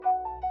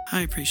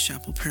Hi, Praise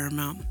Chapel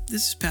Paramount.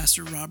 This is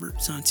Pastor Robert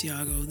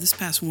Santiago. This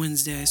past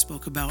Wednesday, I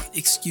spoke about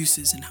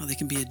excuses and how they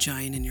can be a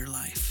giant in your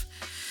life.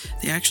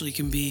 They actually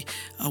can be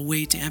a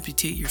way to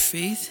amputate your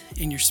faith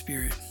and your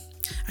spirit.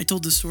 I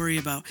told the story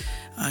about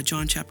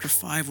John chapter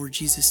 5, where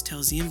Jesus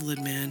tells the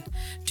invalid man,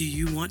 "Do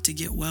you want to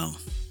get well?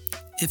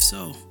 If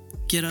so,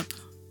 get up,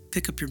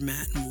 pick up your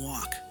mat, and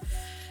walk."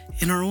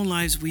 In our own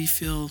lives, we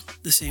feel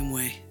the same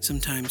way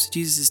sometimes.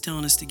 Jesus is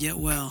telling us to get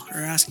well,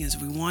 or asking us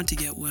if we want to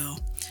get well.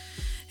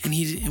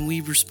 And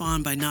we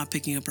respond by not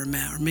picking up our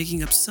mat or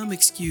making up some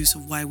excuse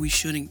of why we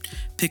shouldn't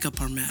pick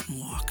up our mat and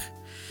walk.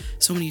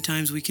 So many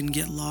times we can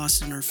get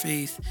lost in our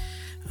faith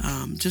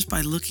just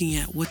by looking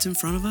at what's in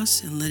front of us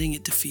and letting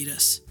it defeat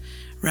us,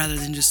 rather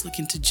than just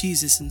looking to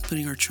Jesus and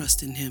putting our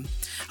trust in Him.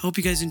 I hope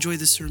you guys enjoy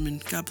this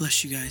sermon. God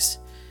bless you guys,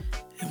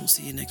 and we'll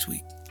see you next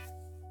week.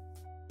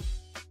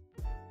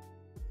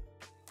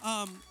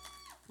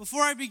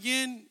 Before I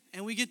begin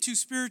and we get too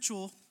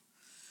spiritual,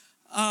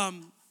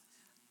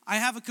 I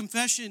have a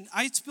confession.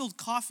 I spilled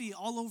coffee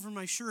all over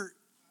my shirt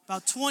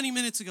about 20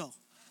 minutes ago.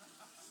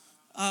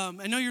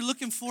 I know you're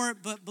looking for it,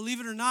 but believe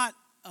it or not,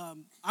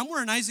 I'm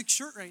wearing Isaac's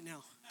shirt right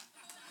now.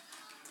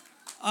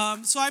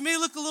 So I may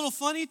look a little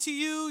funny to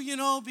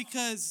you,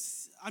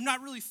 because I'm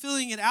not really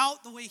filling it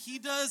out the way he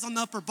does on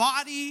the upper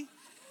body.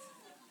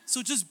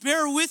 So just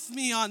bear with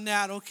me on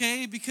that,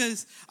 okay?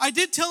 Because I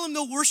did tell him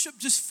the worship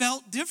just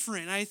felt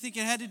different. I think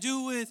it had to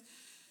do with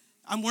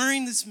I'm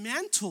wearing this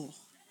mantle.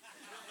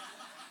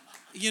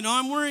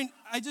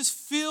 I just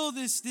feel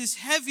this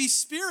heavy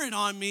spirit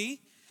on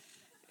me,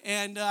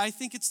 and I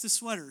think it's the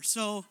sweater.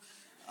 So,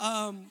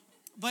 it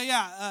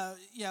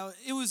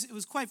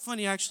was quite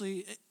funny,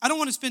 actually. I don't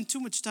want to spend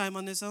too much time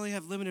on this. I only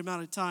have a limited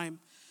amount of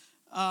time.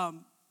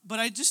 But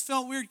I just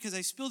felt weird because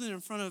I spilled it in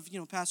front of,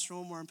 Pastor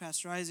Omar and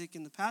Pastor Isaac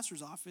in the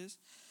pastor's office.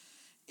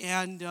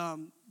 And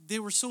they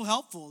were so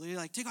helpful. They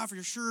like, take off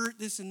your shirt,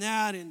 this and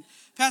that. And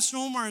Pastor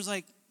Omar is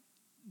like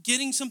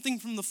getting something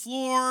from the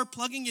floor,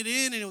 plugging it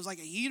in, and it was like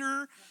a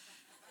heater.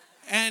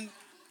 And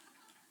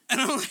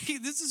I'm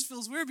like, this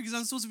feels weird because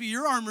I'm supposed to be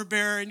your armor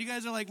bearer, and you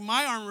guys are like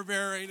my armor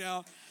bearer right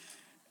now.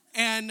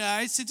 And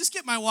I said, just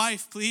get my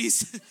wife,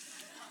 please.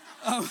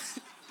 And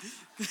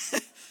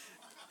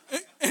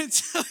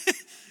so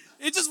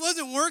it just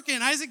wasn't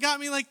working. Isaac got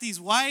me like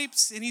these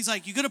wipes, and he's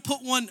like, you got to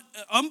put one,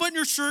 unbutton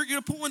your shirt, you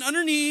got to put one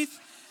underneath,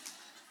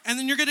 and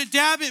then you're going to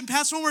dab it. And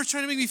Pastor Omar is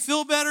trying to make me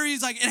feel better.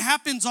 He's like, it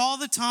happens all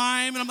the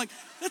time. And I'm like,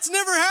 that's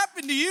never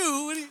happened to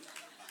you.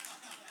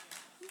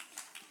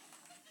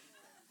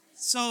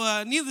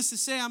 So needless to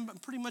say, I'm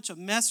pretty much a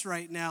mess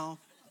right now.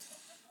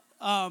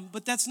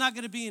 But that's not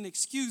going to be an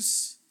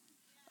excuse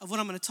of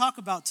what I'm going to talk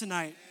about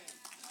tonight.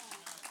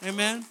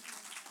 Amen.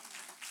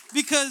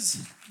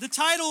 Because the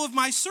title of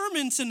my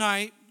sermon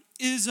tonight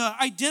is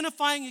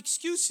Identifying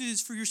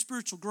Excuses for Your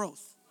Spiritual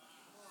Growth.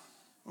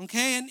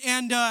 Okay,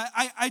 and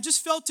I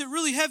just felt it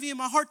really heavy in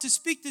my heart to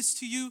speak this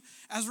to you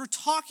as we're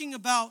talking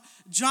about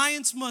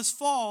giants must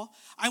fall.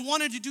 I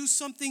wanted to do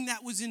something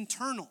that was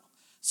internal,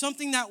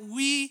 something that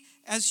we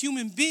as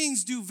human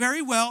beings do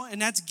very well,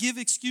 and that's give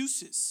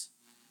excuses.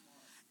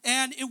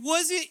 And it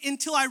wasn't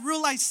until I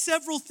realized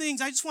several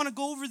things, I just want to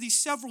go over these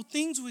several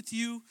things with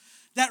you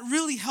that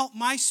really helped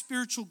my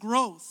spiritual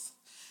growth.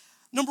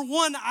 Number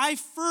one, I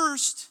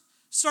first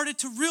started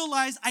to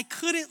realize I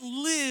couldn't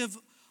live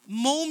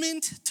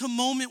moment to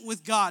moment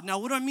with God. Now,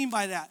 what do I mean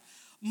by that?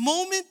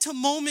 Moment to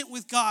moment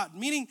with God,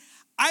 meaning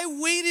I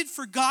waited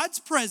for God's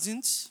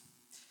presence,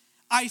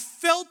 I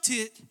felt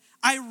it,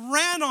 I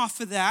ran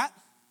off of that,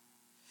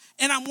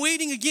 and I'm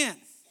waiting again.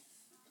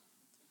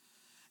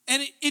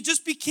 And it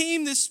just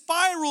became this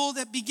spiral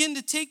that began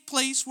to take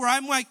place where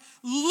I'm like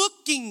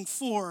looking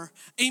for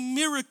a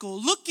miracle,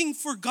 looking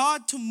for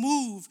God to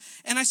move.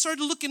 And I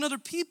started looking at other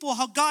people,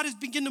 how God has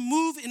begun to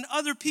move in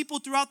other people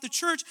throughout the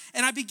church.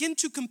 And I begin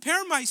to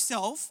compare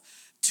myself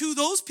to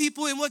those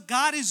people and what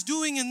God is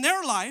doing in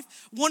their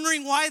life,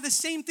 wondering why the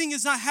same thing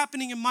is not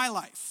happening in my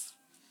life.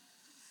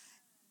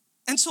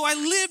 And so I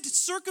lived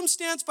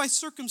circumstance by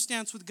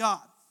circumstance with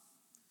God.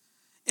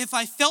 If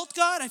I felt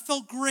God, I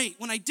felt great.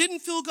 When I didn't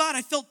feel God,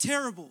 I felt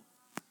terrible.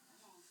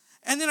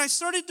 And then I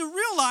started to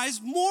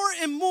realize more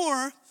and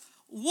more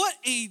what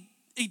a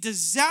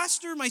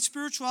disaster my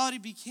spirituality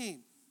became.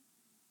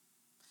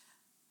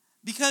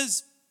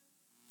 Because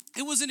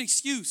it was an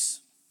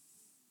excuse.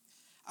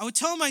 I would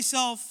tell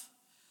myself,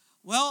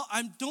 well,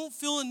 I don't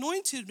feel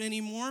anointed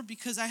anymore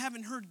because I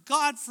haven't heard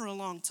God for a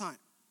long time.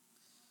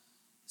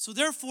 So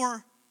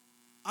therefore,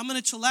 I'm going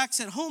to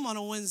chillax at home on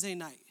a Wednesday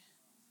night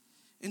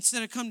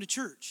instead of come to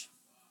church.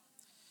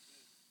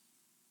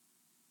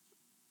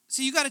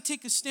 See, you got to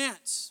take a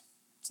stance.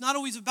 It's not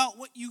always about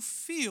what you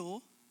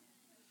feel.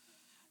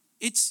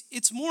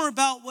 It's more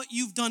about what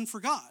you've done for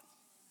God.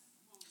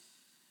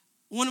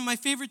 One of my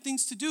favorite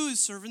things to do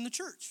is serve in the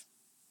church.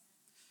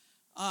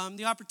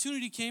 The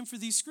opportunity came for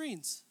these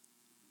screens,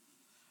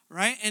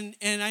 right? And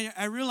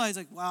I realized,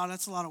 like, wow,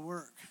 that's a lot of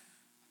work.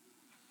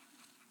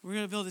 We're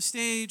going to build a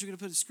stage. We're going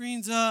to put the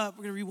screens up.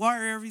 We're going to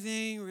rewire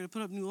everything. We're going to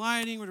put up new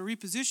lighting. We're going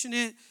to reposition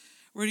it.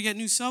 We're going to get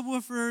new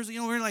subwoofers.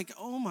 We're like,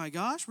 oh my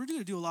gosh, we're going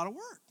to do a lot of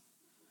work.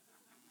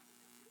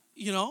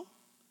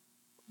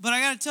 But I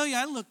got to tell you,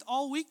 I looked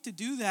all week to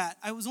do that.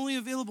 I was only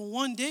available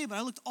one day, but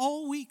I looked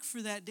all week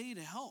for that day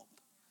to help.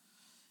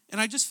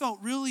 And I just felt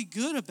really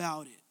good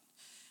about it.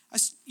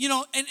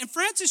 And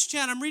Francis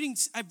Chan,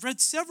 I've read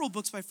several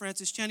books by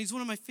Francis Chan. He's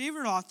one of my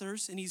favorite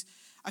authors, and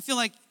I feel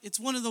like it's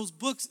one of those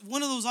books,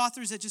 one of those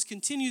authors that just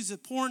continues to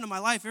pour into my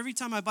life every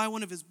time I buy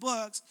one of his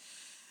books.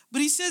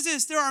 But he says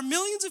this: there are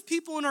millions of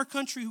people in our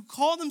country who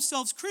call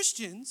themselves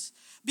Christians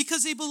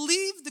because they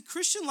believe the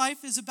Christian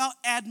life is about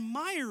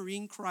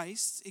admiring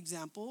Christ's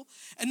example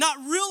and not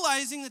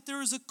realizing that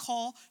there is a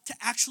call to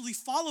actually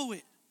follow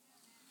it.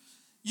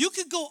 You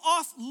could go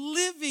off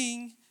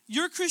living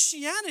your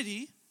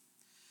Christianity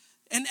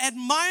and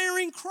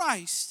admiring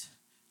Christ,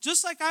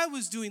 just like I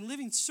was doing,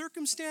 living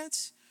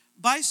circumstance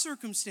by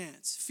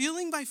circumstance,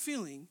 feeling by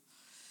feeling.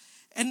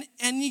 And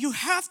you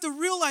have to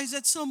realize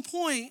at some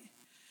point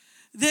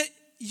that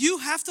you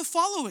have to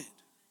follow it.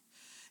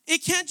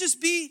 It can't just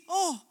be,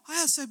 oh,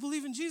 yes, I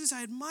believe in Jesus.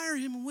 I admire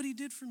him and what he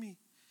did for me.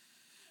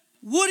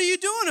 What are you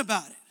doing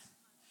about it?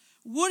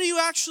 What are you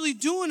actually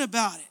doing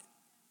about it?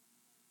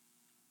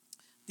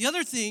 The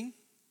other thing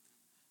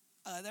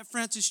that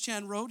Francis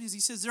Chan wrote is he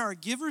says there are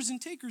givers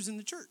and takers in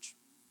the church.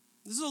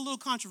 This is a little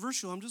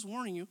controversial. I'm just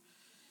warning you.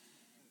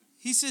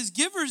 He says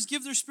givers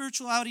give their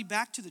spirituality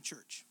back to the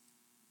church,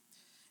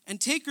 and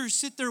takers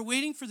sit there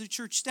waiting for the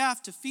church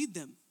staff to feed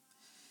them.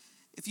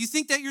 If you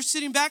think that you're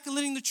sitting back and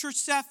letting the church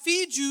staff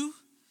feed you,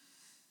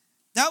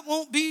 that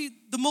won't be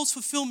the most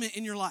fulfillment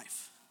in your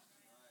life.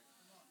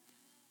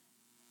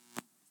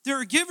 There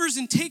are givers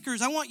and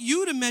takers. I want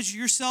you to measure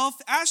yourself.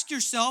 Ask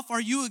yourself, are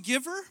you a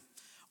giver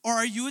or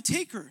are you a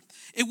taker?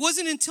 It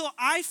wasn't until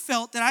I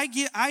felt that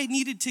I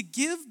needed to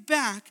give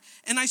back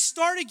and I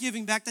started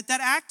giving back that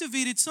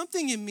activated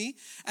something in me,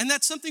 and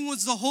that something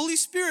was the Holy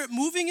Spirit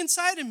moving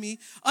inside of me,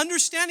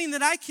 understanding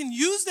that I can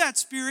use that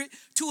Spirit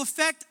to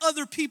affect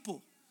other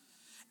people.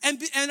 And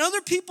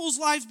other people's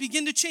lives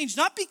begin to change,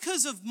 not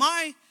because of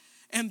my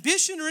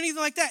ambition or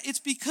anything like that. It's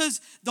because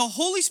the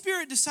Holy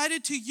Spirit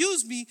decided to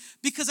use me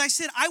because I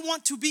said, I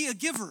want to be a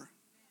giver.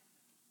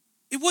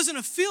 It wasn't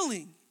a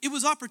feeling. It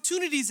was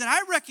opportunities that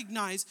I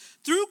recognized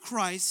through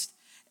Christ,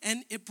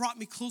 and it brought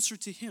me closer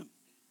to him.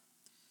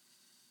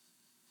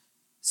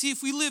 See,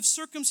 if we live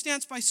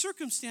circumstance by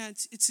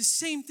circumstance, it's the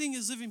same thing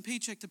as living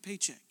paycheck to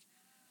paycheck.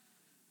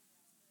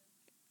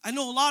 I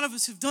know a lot of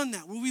us have done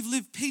that, where we've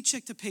lived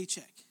paycheck to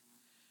paycheck.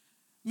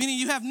 Meaning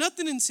you have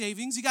nothing in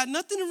savings, you got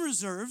nothing in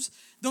reserves.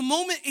 The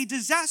moment a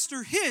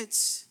disaster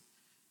hits,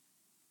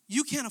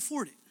 you can't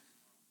afford it.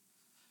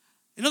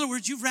 In other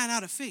words, you've ran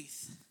out of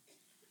faith.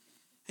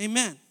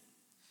 Amen.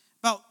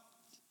 About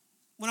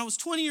when I was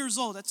 20 years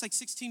old, that's like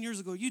 16 years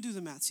ago. You do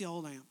the math, see how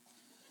old I am.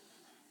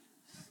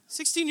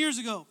 16 years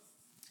ago,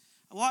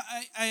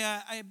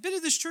 I've been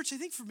in this church, I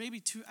think for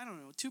maybe two.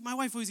 My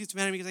wife always gets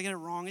mad at me because I get it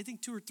wrong. I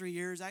think 2 or 3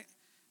 years. I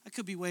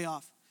could be way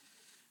off.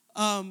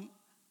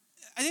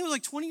 I think it was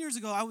like 20 years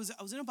ago. I was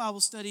in a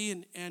Bible study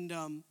and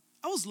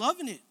I was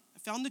loving it. I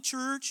found the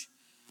church,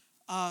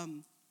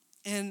 and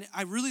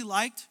I really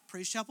liked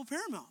Praise Chapel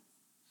Paramount.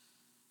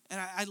 And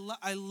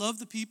I loved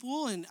the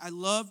people, and I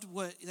loved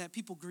that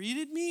people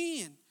greeted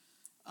me,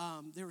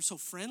 and they were so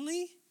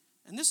friendly.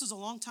 And this was a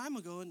long time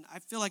ago, and I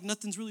feel like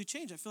nothing's really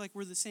changed. I feel like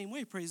we're the same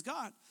way, praise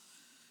God.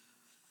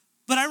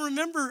 But I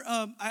remember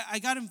I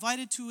got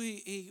invited to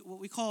a what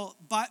we call,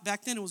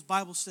 back then it was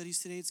Bible studies,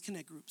 today it's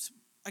Connect groups.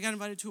 I got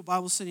invited to a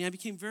Bible study. I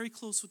became very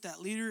close with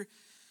that leader,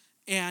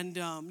 and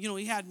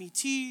he had me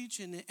teach,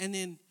 and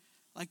then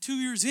like 2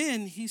 years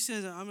in, he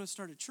said, I'm going to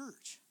start a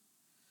church.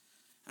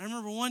 I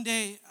remember one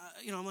day,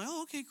 I'm like,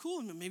 oh, okay,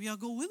 cool. Maybe I'll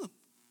go with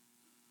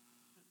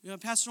him.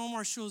 Pastor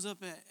Omar shows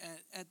up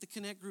at the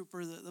Connect group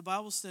or the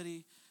Bible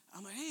study.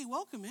 I'm like, hey,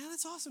 welcome, man.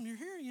 That's awesome. You're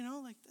here,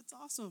 that's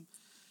awesome.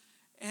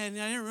 And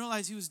I didn't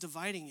realize he was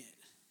dividing it.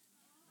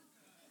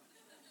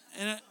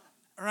 And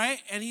right?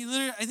 And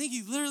I think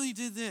he literally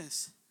did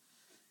this.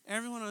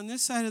 Everyone on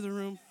this side of the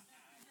room,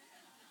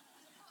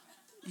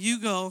 you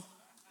go.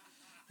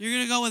 You're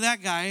going to go with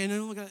that guy. And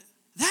then look at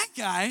that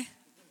guy.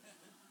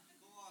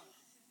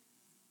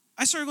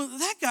 I started going,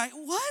 that guy,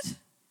 what?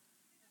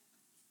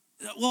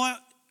 Well,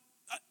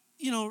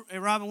 hey,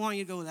 Robin, why don't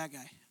you go with that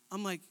guy?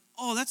 I'm like,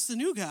 oh, that's the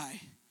new guy.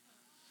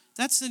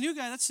 That's the new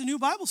guy. That's the new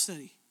Bible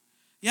study.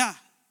 Yeah.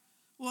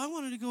 Well, I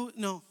wanted to go.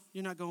 No,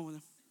 you're not going with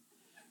him.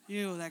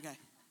 You go with that guy.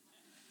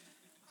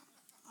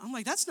 I'm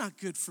like, that's not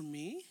good for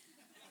me.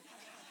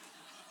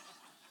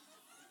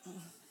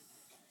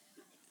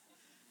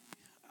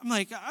 I'm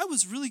like, I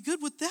was really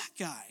good with that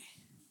guy.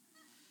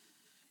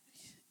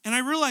 And I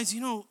realized,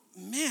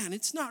 man,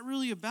 it's not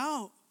really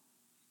about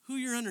who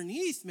you're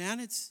underneath,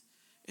 man. It's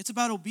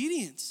about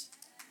obedience.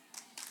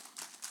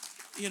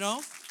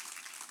 I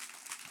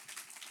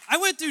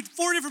went through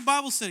 4 different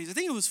Bible studies. I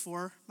think it was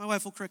 4. My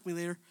wife will correct me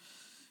later.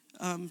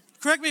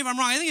 Correct me if I'm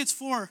wrong. I think it's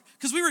 4.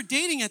 Because we were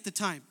dating at the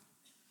time.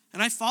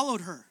 And I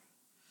followed her.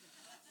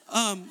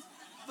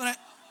 But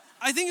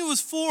I think it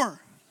was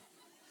 4.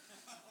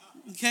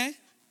 Okay?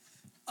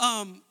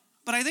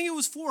 But I think it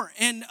was 4.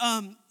 And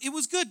it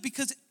was good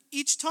because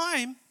each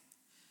time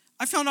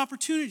I found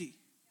opportunity.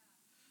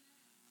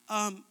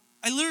 I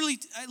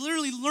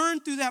literally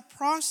learned through that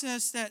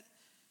process that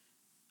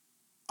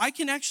I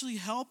can actually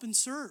help and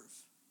serve.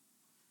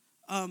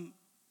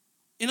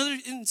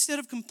 Instead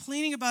of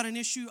complaining about an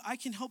issue, I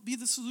can help be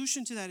the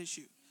solution to that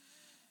issue.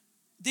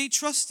 They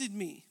trusted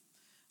me,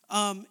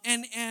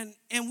 and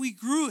we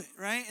grew it,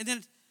 right? And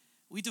then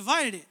we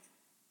divided it,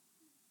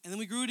 and then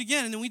we grew it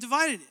again, and then we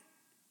divided it.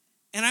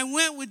 And I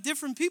went with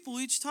different people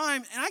each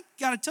time, and I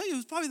got to tell you, it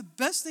was probably the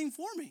best thing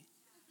for me.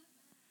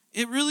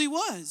 It really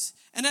was.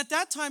 And at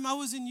that time, I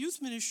was in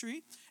youth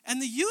ministry,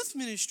 and the youth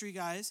ministry,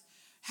 guys,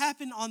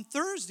 happened on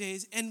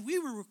Thursdays, and we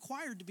were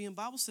required to be in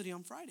Bible study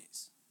on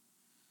Fridays.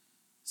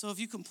 So if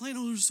you complain,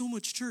 oh, there's so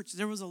much church,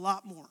 there was a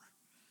lot more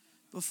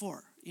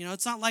before. You know,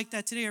 it's not like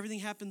that today. Everything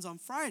happens on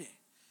Friday.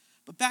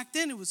 But back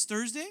then, it was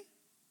Thursday.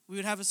 We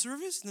would have a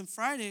service, and then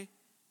Friday,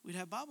 we'd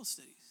have Bible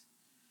studies.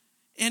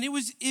 And it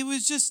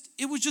was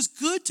just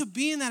good to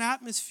be in that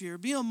atmosphere,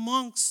 be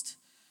amongst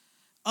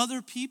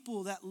other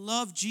people that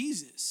love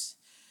Jesus.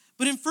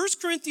 But in 1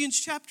 Corinthians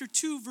chapter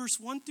 2, verse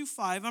 1 through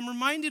 5, I'm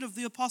reminded of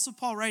the Apostle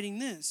Paul writing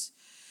this.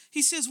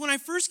 He says, when I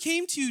first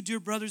came to you, dear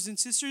brothers and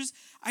sisters,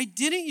 I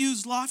didn't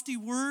use lofty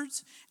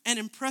words and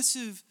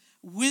impressive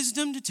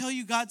wisdom to tell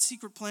you God's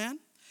secret plan.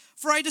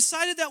 For I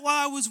decided that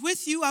while I was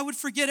with you, I would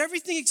forget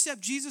everything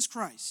except Jesus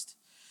Christ,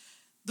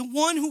 the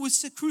one who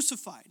was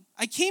crucified.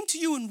 I came to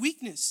you in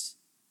weakness,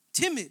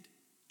 timid,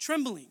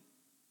 trembling.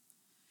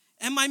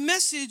 And my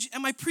message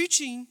and my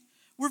preaching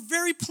were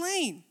very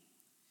plain.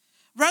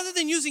 Rather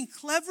than using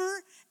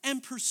clever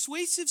and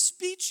persuasive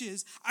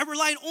speeches, I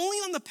relied only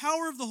on the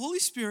power of the Holy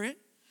Spirit.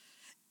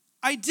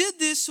 I did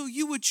this so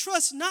you would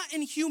trust not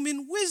in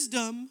human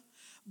wisdom,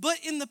 but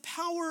in the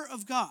power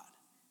of God.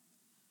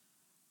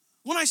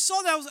 When I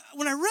saw that,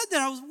 when I read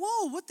that, I was,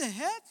 whoa, what the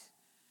heck?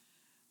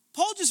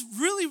 Paul just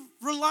really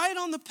relied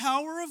on the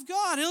power of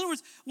God. In other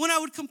words, when I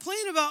would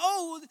complain about,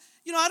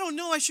 I don't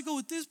know, I should go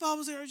with this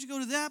Bible study, or I should go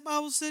to that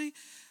Bible study,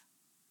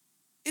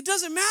 it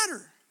doesn't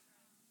matter.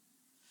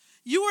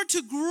 You are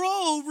to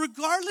grow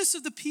regardless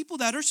of the people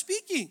that are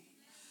speaking.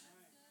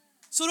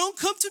 So don't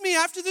come to me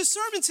after this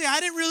sermon and say, I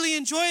didn't really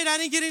enjoy it, I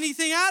didn't get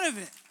anything out of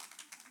it.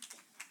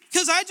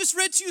 Because I just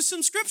read to you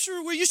some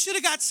scripture where you should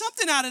have got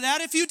something out of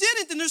that. If you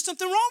didn't, then there's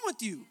something wrong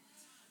with you.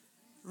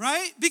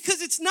 Right?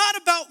 Because it's not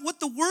about what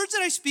the words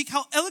that I speak,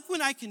 how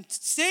eloquent I can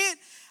say it,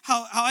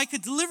 how I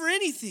could deliver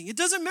anything. It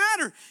doesn't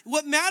matter.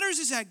 What matters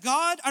is that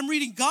I'm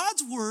reading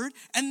God's word,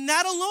 and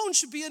that alone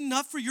should be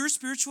enough for your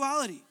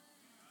spirituality.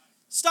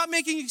 Stop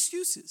making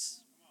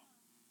excuses.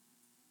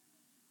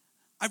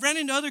 I've ran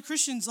into other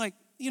Christians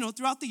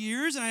throughout the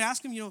years, and I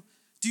ask them,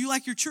 do you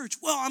like your church?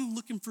 Well, I'm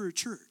looking for a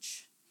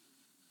church.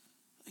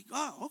 Like,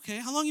 oh, okay.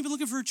 How long have you been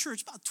looking for a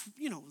church? About,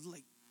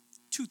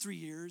 2-3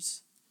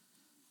 years.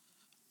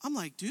 I'm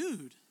like,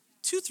 dude,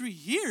 2-3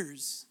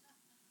 years?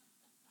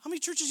 How many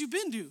churches you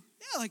been to?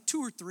 Yeah, like 2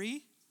 or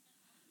 3.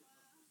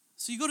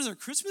 So you go to their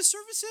Christmas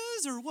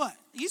services or what?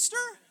 Easter?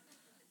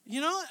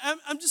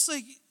 I'm just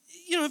like,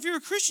 if you're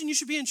a Christian, you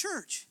should be in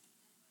church.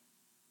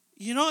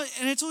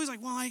 And it's always like,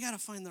 well, I got to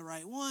find the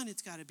right one.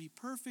 It's got to be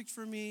perfect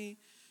for me,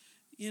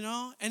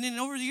 And then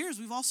over the years,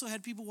 we've also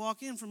had people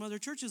walk in from other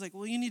churches like,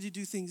 well, you need to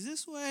do things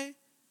this way.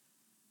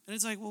 And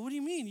it's like, well, what do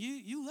you mean?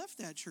 You left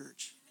that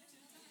church,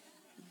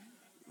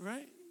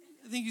 right?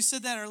 I think you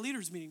said that at our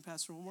leaders meeting,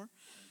 Pastor Omar.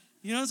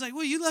 It's like,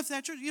 well, you left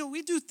that church.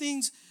 We do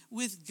things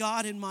with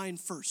God in mind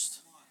first.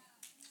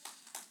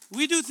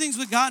 We do things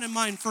with God in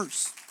mind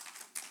first.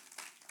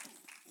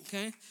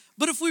 Okay?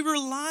 But if we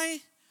rely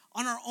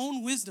on our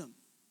own wisdom,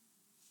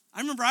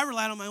 I remember I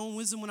relied on my own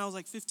wisdom when I was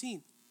like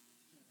 15.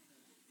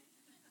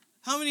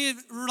 How many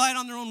relied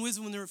on their own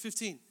wisdom when they were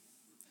 15?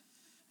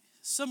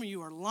 Some of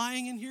you are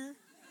lying in here.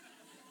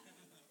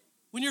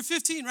 When you're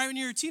 15, right, when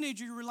you're a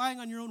teenager, you're relying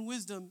on your own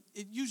wisdom.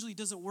 It usually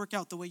doesn't work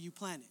out the way you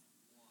plan it.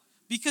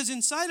 Because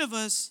inside of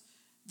us,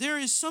 there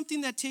is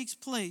something that takes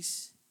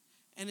place,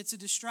 and it's a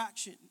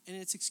distraction, and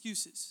it's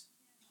excuses.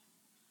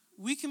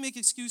 We can make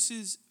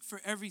excuses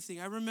for everything.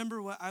 I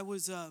remember what I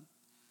was, if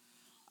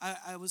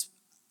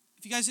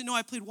you guys didn't know,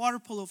 I played water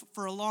polo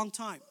for a long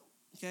time.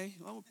 Okay,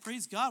 well,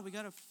 praise God, we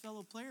got a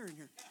fellow player in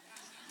here.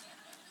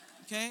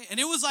 Okay, and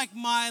it was like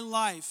my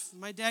life.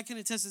 My dad can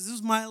attest this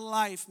was my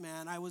life,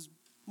 man. I was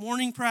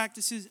morning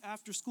practices,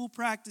 after school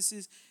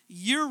practices,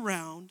 year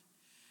round.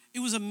 It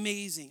was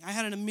amazing. I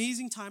had an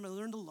amazing time. I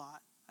learned a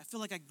lot. I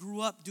feel like I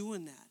grew up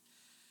doing that.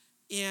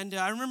 And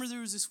I remember there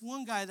was this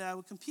one guy that I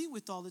would compete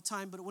with all the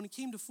time, but when it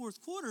came to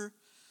fourth quarter,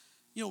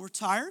 we're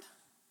tired,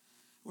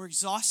 we're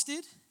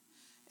exhausted,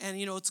 and,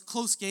 it's a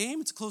close game,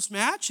 it's a close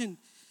match,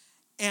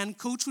 and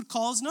coach would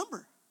call his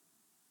number.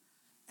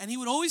 And he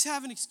would always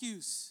have an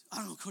excuse. I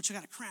don't know, coach, I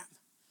got a cramp.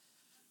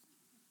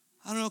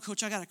 I don't know,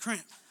 coach, I got a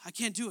cramp. I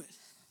can't do it.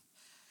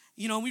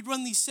 We'd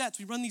run these sets,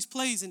 we'd run these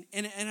plays, and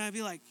I'd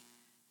be like,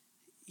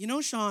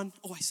 Sean,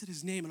 I said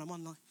his name, and I'm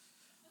on the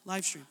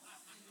live stream.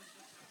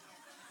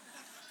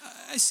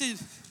 I said,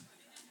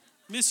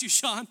 miss you,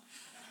 Sean.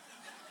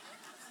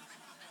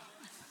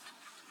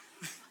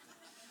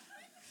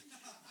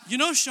 You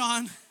know,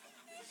 Sean,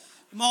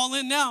 I'm all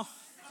in now.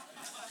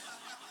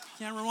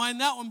 Can't rewind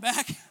that one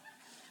back.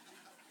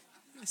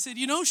 I said,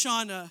 you know,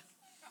 Sean, I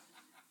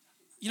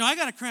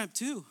got a cramp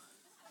too.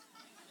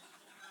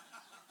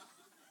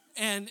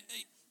 And,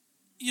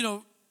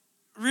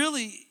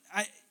 really,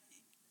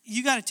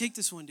 you got to take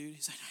this one, dude.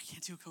 He's like, I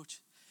can't do it,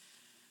 coach.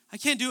 I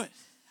can't do it.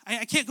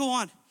 I can't go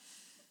on.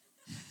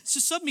 It's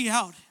just sub me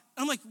out.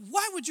 I'm like,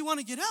 why would you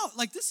want to get out?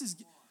 Like,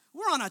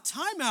 we're on a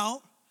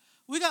timeout.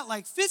 We got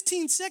like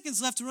 15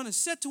 seconds left to run a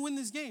set to win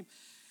this game.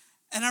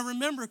 And I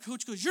remember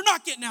coach goes, you're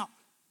not getting out.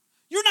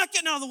 You're not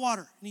getting out of the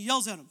water. And he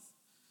yells at him.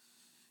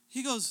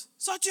 He goes,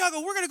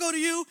 Santiago, we're going to go to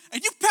you,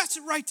 and you pass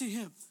it right to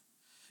him.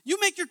 You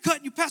make your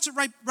cut, you pass it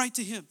right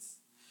to him.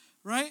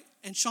 Right?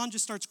 And Sean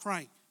just starts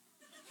crying.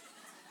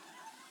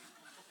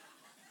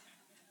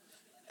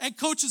 And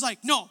coach is like,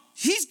 no,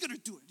 he's going to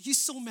do it. He's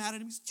so mad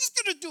at him. He's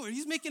going to do it.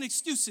 He's making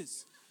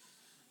excuses.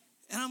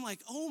 And I'm like,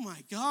 oh,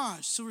 my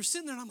gosh. So we're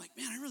sitting there, and I'm like,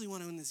 man, I really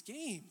want to win this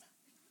game.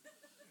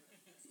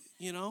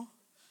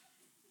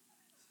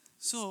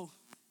 So,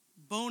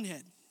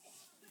 bonehead.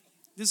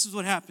 This is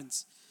what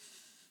happens.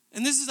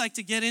 And this is like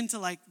to get into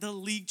like the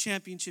league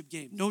championship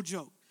game. No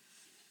joke.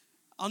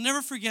 I'll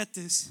never forget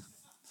this.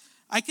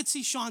 I could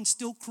see Sean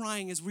still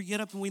crying as we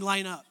get up and we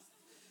line up.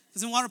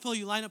 Because in water polo,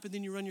 you line up and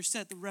then you run your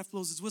set. The ref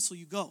blows his whistle,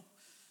 you go.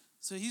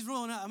 So he's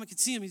rolling up. I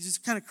could see him. He's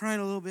just kind of crying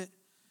a little bit.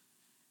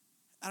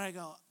 And I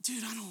go,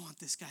 dude, I don't want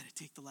this guy to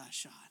take the last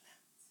shot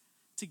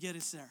to get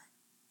us there.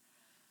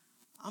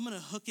 I'm going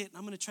to hook it, and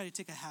I'm going to try to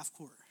take a half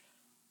court.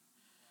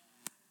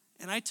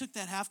 And I took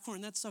that half court,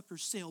 and that sucker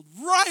sailed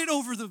right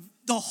over the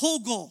whole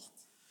goal.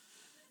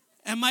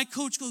 And my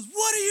coach goes,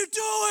 what are you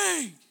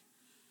doing?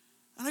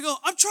 And I go,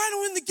 I'm trying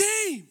to win the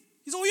game.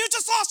 He's like, well, you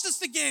just lost us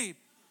the game.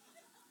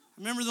 I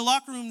remember the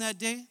locker room that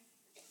day.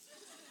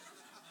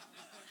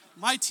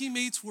 My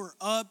teammates were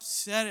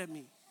upset at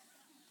me.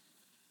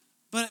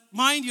 But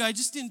mind you, I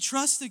just didn't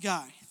trust the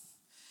guy.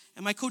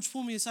 And my coach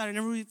pulled me aside. I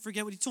never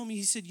forget what he told me.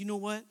 He said, you know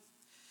what?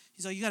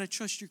 He's like, you got to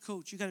trust your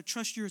coach. You got to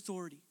trust your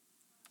authority.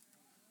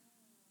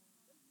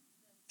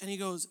 And he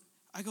goes,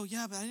 I go,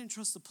 yeah, but I didn't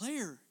trust the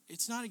player.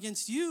 It's not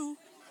against you.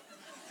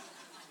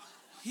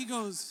 He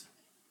goes,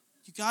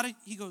 you got it.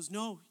 He goes,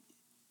 no.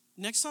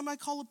 Next time I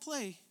call a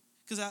play,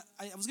 because I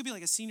was going to be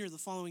like a senior the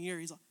following year.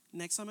 He's like,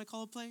 next time I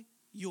call a play,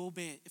 you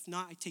obey it. If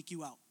not, I take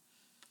you out.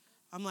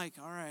 I'm like,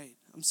 all right,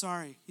 I'm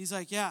sorry. He's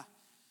like, yeah.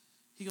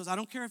 He goes, I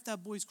don't care if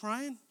that boy's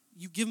crying.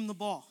 You give him the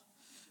ball.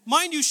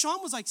 Mind you,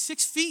 Sean was like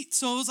 6 feet.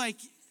 So it was like,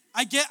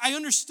 I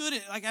understood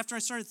it. Like after I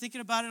started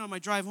thinking about it on my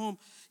drive home,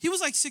 he was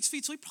like 6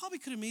 feet. So he probably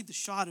could have made the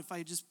shot if I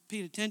had just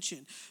paid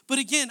attention. But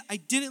again, I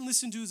didn't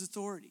listen to his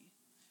authority.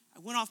 I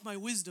went off my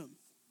wisdom.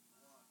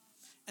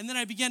 And then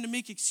I began to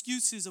make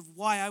excuses of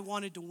why I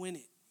wanted to win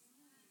it.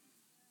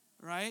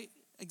 Right?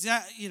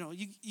 Exactly.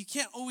 You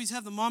can't always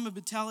have the mama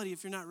mentality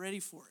if you're not ready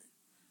for it.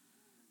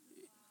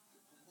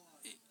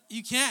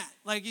 You can't.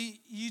 Like,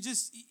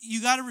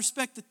 you got to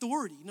respect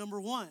authority, number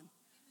one.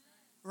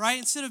 Right?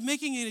 Instead of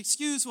making an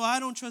excuse, well, I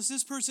don't trust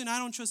this person, I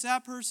don't trust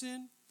that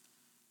person.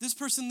 This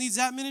person leads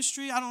that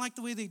ministry, I don't like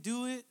the way they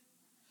do it.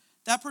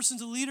 That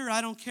person's a leader,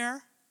 I don't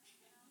care.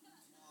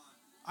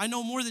 I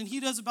know more than he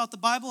does about the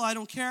Bible, I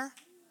don't care.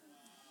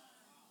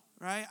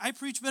 Right? I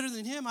preach better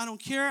than him, I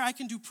don't care. I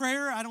can do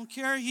prayer, I don't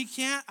care. He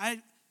can't.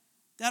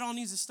 That all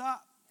needs to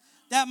stop.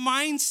 That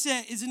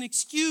mindset is an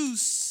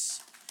excuse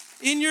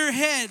in your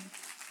head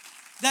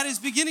that is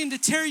beginning to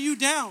tear you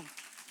down.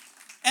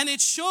 And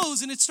it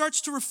shows and it starts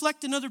to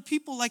reflect in other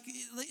people like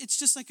it's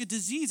just like a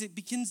disease. It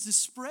begins to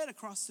spread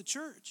across the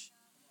church.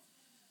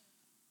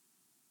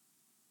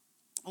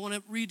 I want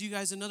to read you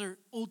guys another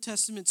Old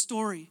Testament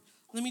story.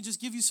 Let me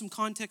just give you some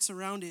context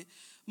around it.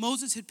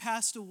 Moses had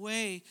passed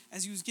away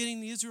as he was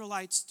getting the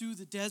Israelites through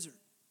the desert.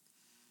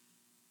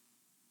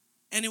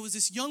 And it was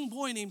this young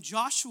boy named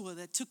Joshua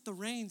that took the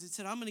reins and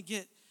said, I'm going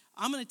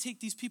to take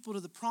these people to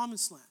the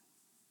promised land.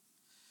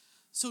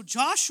 So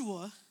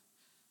Joshua,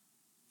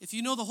 if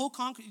you know the whole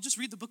conquest, you just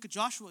read the book of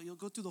Joshua, you'll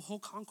go through the whole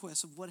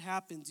conquest of what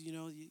happens.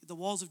 The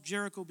walls of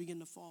Jericho begin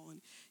to fall,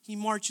 and he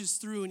marches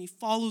through, and he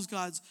follows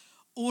God's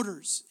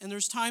orders. And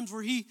there's times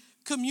where he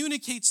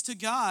communicates to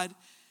God,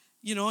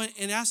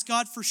 and asks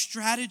God for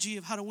strategy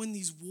of how to win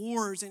these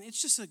wars. And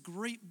it's just a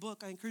great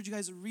book. I encourage you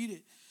guys to read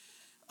it.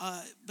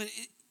 But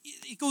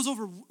it goes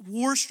over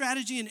war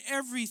strategy and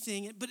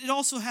everything, but it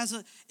also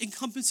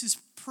encompasses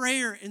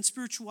prayer and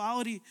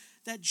spirituality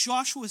that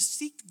Joshua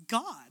seeked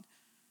God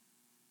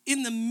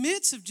in the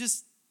midst of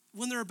just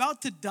when they're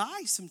about to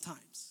die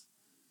sometimes.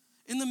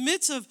 In the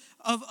midst of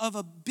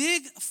a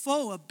big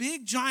foe, a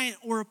big giant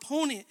or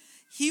opponent,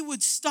 he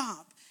would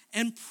stop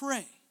and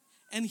pray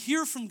and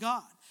hear from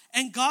God.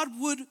 And God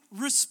would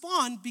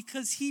respond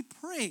because he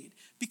prayed,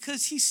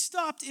 because he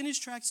stopped in his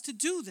tracks to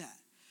do that.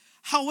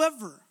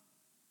 However,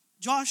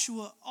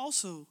 Joshua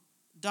also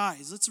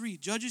dies. Let's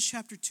read Judges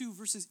chapter 2,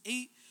 verses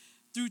 8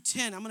 through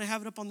 10. I'm going to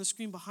have it up on the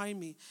screen behind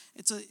me.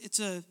 It's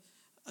a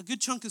good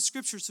chunk of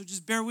scripture, so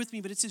just bear with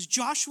me. But it says,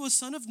 Joshua,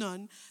 son of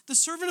Nun, the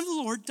servant of the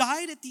Lord,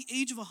 died at the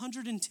age of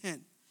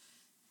 110.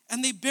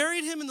 And they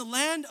buried him in the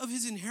land of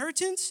his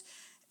inheritance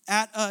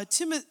at I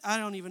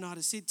don't even know how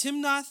to say it,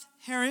 Timnath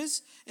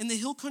Heres in the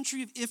hill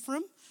country of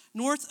Ephraim,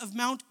 north of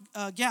Mount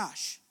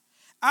Gash.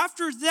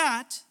 After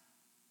that,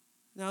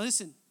 now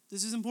listen,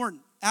 this is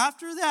important.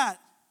 After that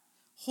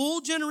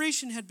whole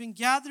generation had been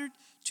gathered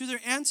to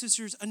their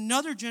ancestors,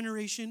 another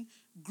generation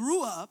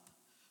grew up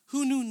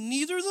who knew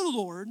neither the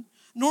Lord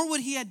nor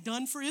what he had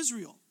done for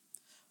Israel.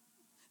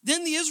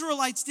 Then the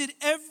Israelites did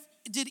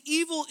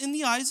evil in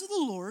the eyes of the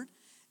Lord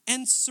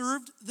and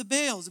served the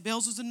Baals. The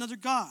Baals was another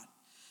god.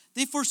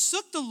 They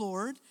forsook the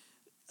Lord,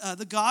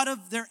 the God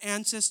of their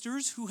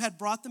ancestors who had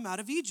brought them out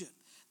of Egypt.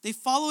 They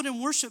followed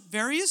and worshiped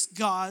various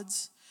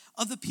gods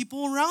of the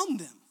people around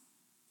them.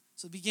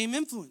 So it became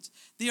influence.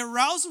 They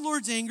aroused the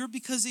Lord's anger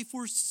because they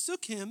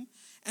forsook him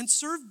and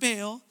served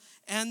Baal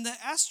and the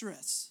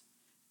Ashtoreths.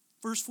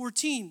 Verse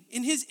 14,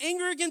 in his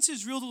anger against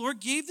Israel, the Lord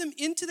gave them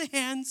into the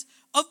hands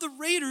of the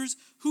raiders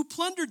who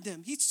plundered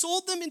them. He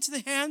sold them into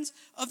the hands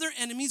of their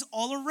enemies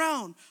all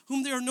around,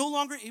 whom they are no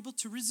longer able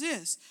to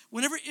resist.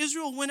 Whenever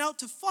Israel went out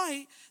to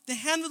fight, the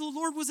hand of the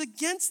Lord was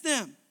against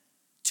them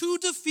to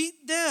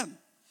defeat them,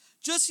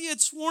 just as he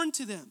had sworn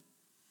to them.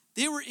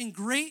 They were in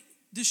great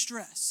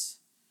distress.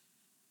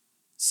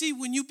 See,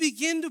 when you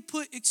begin to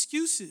put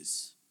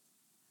excuses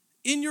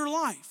in your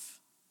life,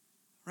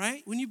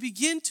 right? When you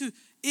begin to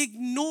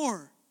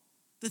ignore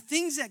the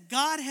things that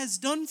God has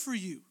done for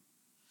you,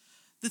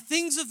 the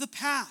things of the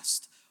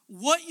past,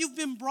 what you've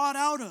been brought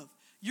out of,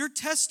 your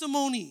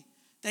testimony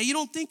that you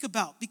don't think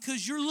about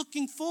because you're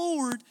looking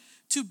forward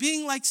to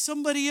being like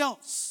somebody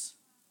else.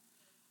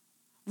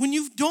 When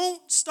you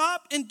don't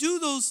stop and do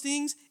those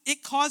things,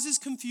 it causes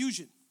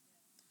confusion.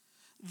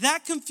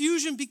 That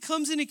confusion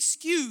becomes an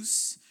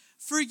excuse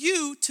for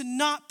you to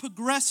not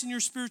progress in your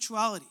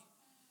spirituality.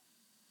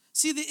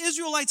 See, the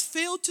Israelites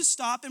failed to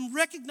stop and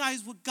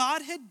recognize what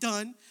God had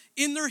done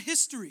in their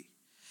history.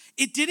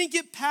 It didn't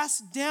get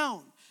passed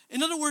down.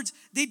 In other words,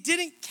 they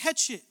didn't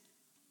catch it.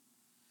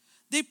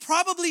 They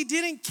probably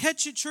didn't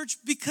catch it, church,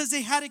 because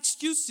they had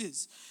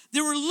excuses.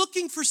 They were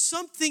looking for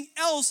something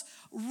else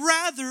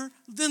rather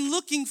than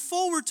looking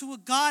forward to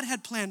what God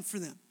had planned for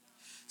them.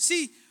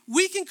 See,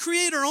 we can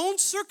create our own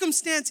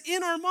circumstance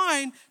in our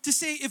mind to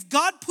say, if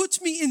God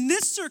puts me in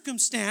this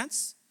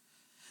circumstance,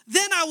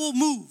 then I will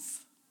move.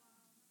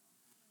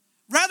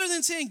 Rather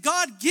than saying,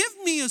 God, give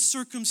me a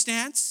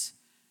circumstance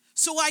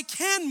so I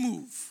can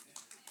move.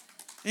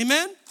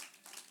 Amen?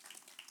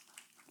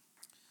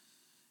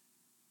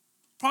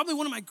 Probably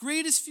one of my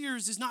greatest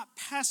fears is not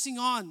passing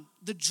on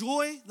the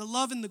joy, the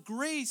love, and the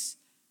grace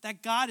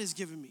that God has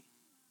given me.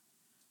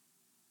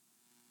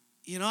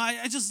 You know,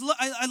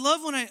 I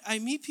love when I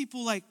meet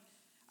people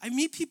I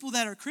meet people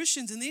that are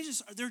Christians and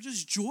they're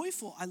just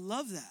joyful. I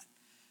love that.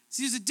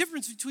 See, there's a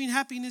difference between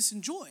happiness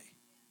and joy.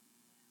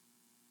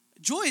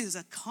 Joy is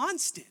a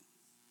constant.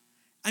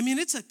 I mean,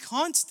 it's a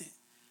constant.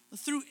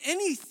 Through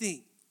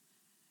anything,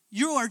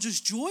 you are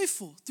just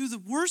joyful. Through the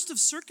worst of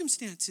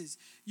circumstances,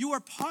 you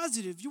are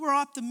positive. You are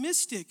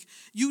optimistic.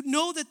 You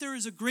know that there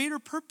is a greater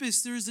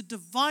purpose. There is a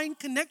divine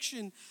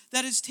connection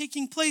that is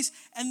taking place,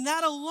 and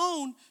that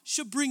alone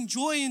should bring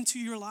joy into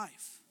your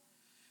life.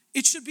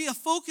 It should be a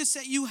focus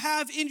that you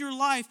have in your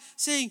life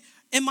saying,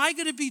 am I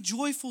going to be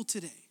joyful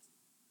today?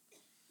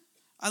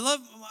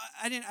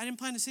 I didn't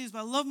plan to say this, but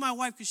I love my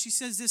wife because she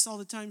says this all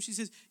the time. She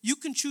says, you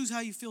can choose how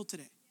you feel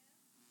today.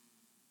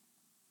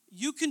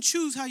 You can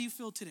choose how you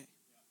feel today.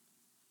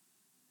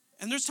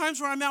 And there's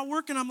times where I'm at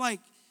work and I'm like,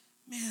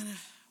 man, I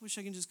wish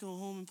I can just go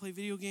home and play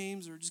video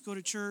games or just go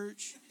to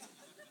church.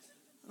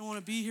 I don't want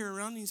to be here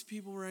around these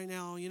people right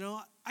now, you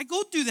know. I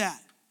go through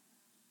that.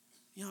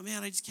 You know,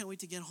 man, I just can't wait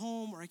to get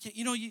home, or I can't,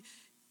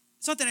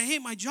 it's not that I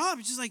hate my job.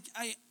 It's just like,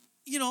 I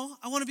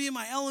want to be in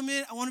my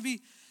element. I want to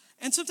be.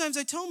 And sometimes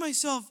I tell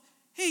myself,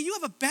 hey, you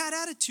have a bad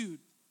attitude.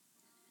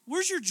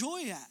 Where's your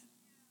joy at?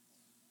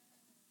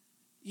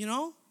 You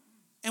know?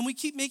 And we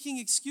keep making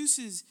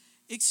excuses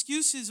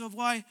of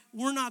why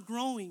we're not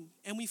growing.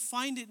 And we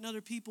find it in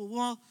other people.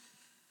 Well,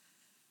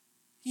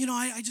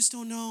 I just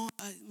don't know.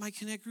 My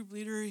Connect group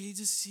leader,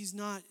 he's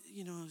not,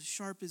 as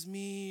sharp as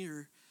me.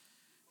 Or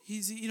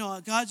he's,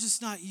 God's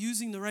just not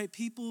using the right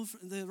people,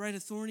 the right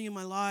authority in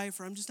my life.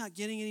 Or I'm just not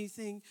getting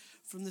anything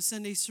from the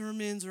Sunday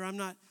sermons. Or I'm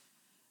not.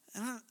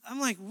 And I'm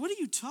like, what are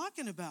you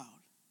talking about?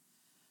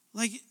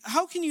 Like,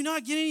 how can you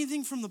not get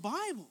anything from the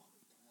Bible?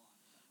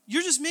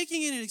 You're just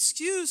making it an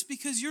excuse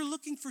because you're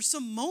looking for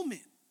some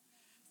moment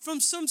from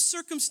some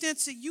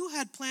circumstance that you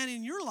had planned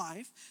in your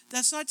life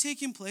that's not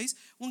taking place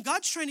when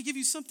God's trying to give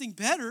you something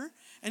better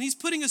and he's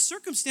putting a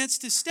circumstance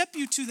to step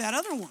you to that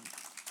other one.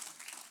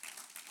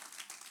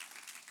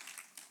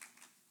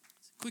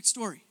 Quick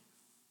story.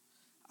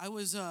 I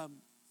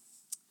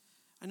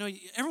know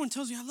everyone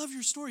tells me, I love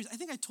your stories. I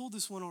think I told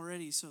this one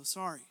already, so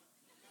sorry.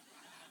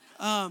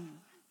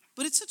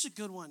 But it's such a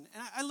good one.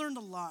 And I learned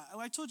a lot.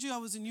 I told you I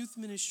was in youth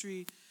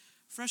ministry,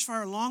 Fresh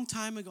Fire, a long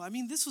time ago. I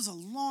mean, this was a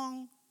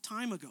long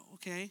time ago,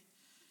 okay?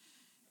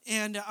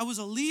 And I was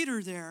a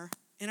leader there.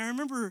 And I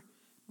remember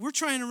we're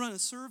trying to run a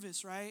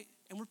service, right?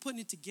 And we're putting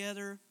it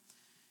together.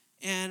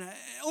 And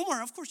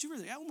Omar, of course, you were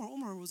there. Yeah,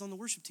 Omar was on the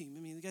worship team. I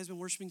mean, the guy's been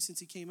worshiping since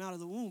he came out of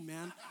the womb,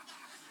 man.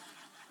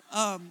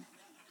 And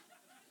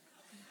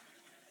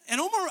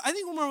Omar, I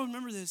think Omar will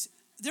remember this.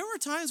 There were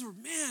times where,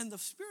 man, the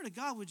Spirit of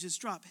God would just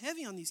drop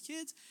heavy on these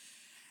kids,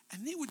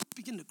 and they would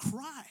begin to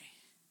cry.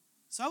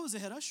 So I was the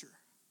head usher.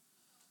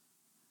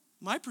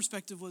 My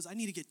perspective was, I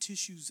need to get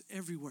tissues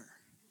everywhere.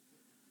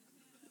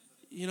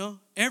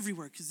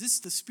 Everywhere, because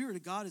the Spirit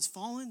of God is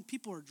falling.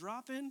 People are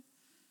dropping.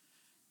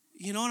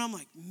 And I'm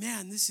like,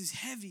 man, this is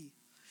heavy.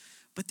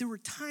 But there were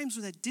times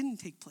where that didn't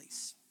take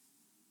place.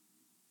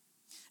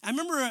 I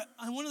remember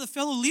one of the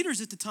fellow leaders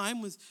at the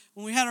time was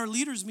when we had our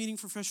leaders meeting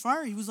for Fresh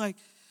Fire. He was like,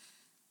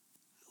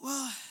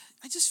 well,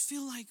 I just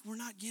feel like we're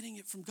not getting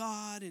it from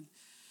God. And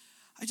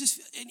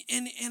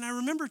I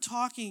remember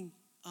talking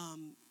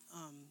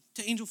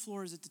to Angel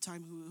Flores at the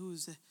time,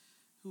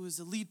 who was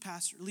the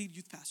lead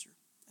youth pastor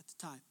at the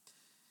time.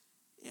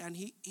 And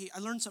I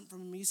learned something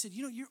from him. He said,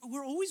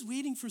 we're always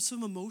waiting for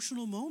some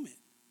emotional moment.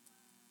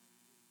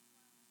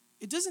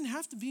 It doesn't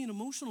have to be an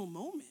emotional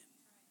moment.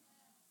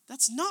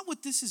 That's not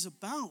what this is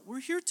about. We're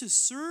here to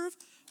serve,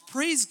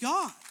 praise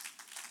God.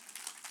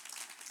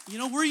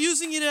 We're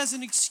using it as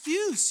an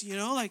excuse,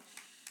 like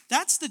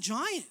that's the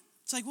giant.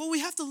 It's like, well, we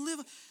have to live.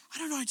 I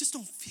don't know, I just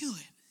don't feel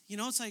it.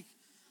 It's like,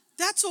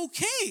 that's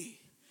okay.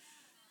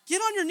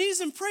 Get on your knees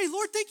and pray.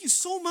 Lord, thank you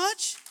so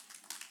much.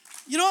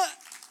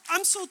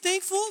 I'm so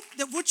thankful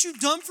that what you've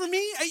done for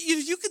me,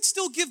 you could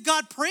still give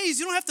God praise.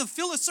 You don't have to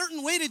feel a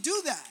certain way to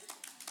do that.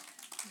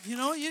 You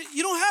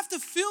don't have to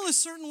feel a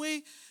certain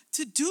way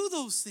to do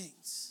those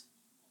things.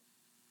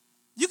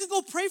 You can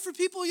go pray for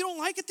people you don't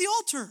like at the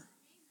altar.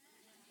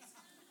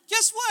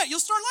 Guess what? You'll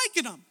start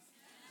liking them.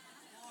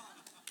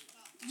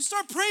 You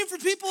start praying for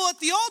people at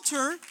the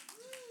altar.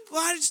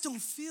 Well, I just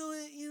don't feel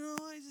it. I'm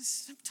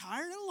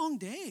tired. I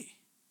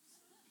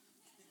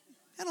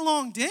had a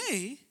long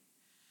day.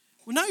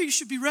 Well, now you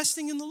should be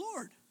resting in the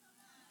Lord.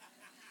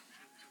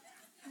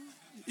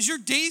 Is your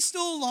day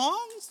still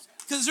long?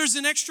 Because there's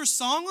an extra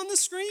song on the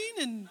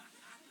screen? And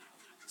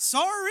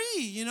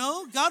sorry,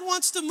 God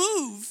wants to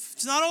move.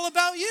 It's not all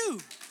about you.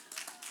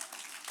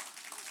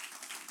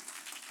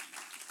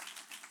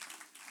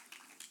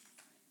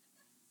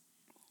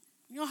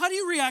 How do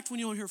you react when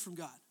you don't hear from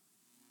God?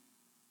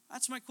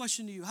 That's my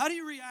question to you. How do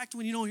you react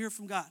when you don't hear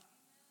from God?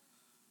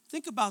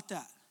 Think about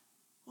that.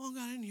 Well,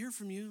 God, I didn't hear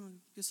from you. I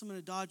guess I'm going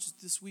to dodge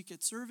this week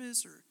at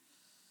service or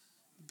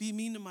be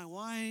mean to my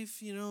wife.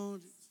 The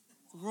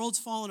world's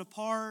falling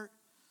apart.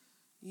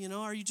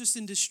 Are you just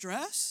in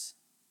distress?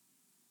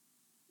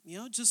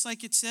 Just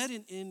like it said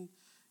in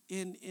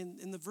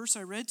the verse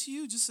I read to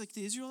you, just like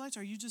the Israelites,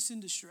 are you just in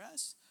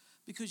distress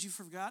because you've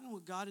forgotten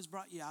what God has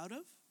brought you out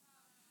of?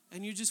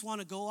 And you just want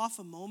to go off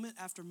a moment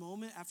after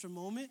moment after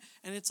moment.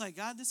 And it's like,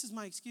 God, this is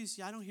my excuse.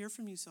 Yeah, I don't hear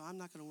from you, so I'm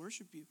not going to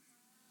worship you.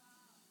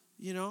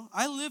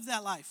 I lived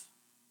that life.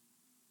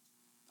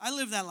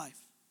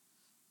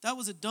 That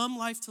was a dumb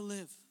life to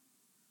live.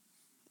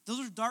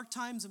 Those are dark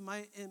times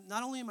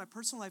not only in my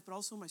personal life, but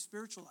also in my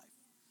spiritual life.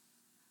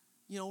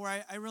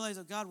 Where I realized,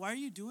 oh, God, why are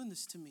you doing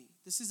this to me?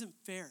 This isn't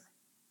fair.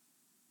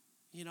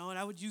 And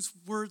I would use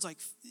words like,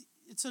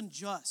 it's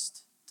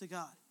unjust to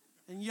God,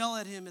 and yell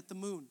at him at the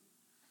moon.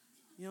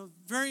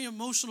 Very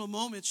emotional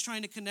moments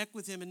trying to connect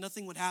with him and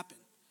nothing would happen.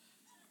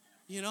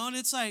 And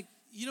it's like,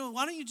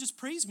 why don't you just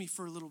praise me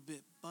for a little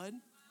bit, bud?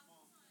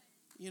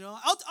 I'm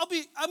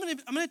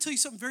gonna tell you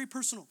something very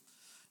personal.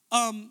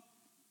 I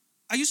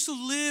used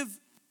to live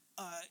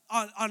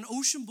on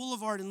Ocean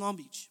Boulevard in Long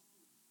Beach.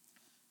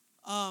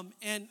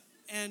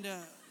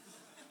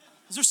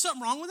 Is there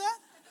something wrong with that?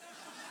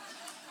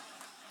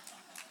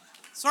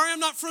 Sorry, I'm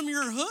not from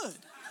your hood.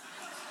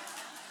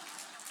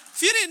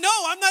 If you didn't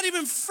know, I'm not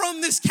even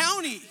from this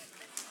county.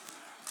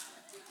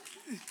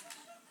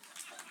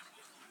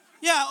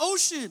 Yeah,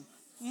 Ocean.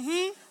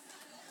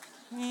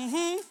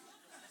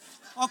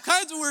 All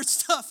kinds of weird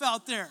stuff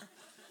out there.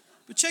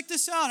 But check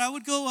this out. I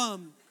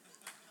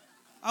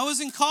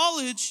was in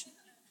college,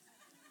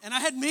 and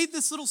I had made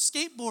this little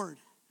skateboard.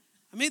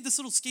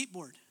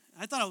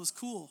 I thought it was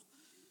cool.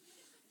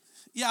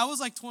 Yeah, I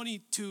was like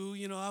 22,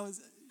 I was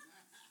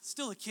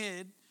still a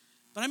kid.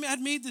 But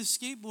I'd made this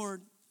skateboard,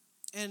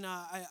 and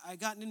I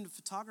gotten into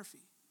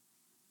photography.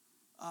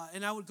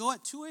 And I would go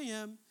at 2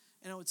 a.m.,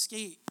 and I would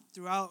skate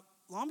throughout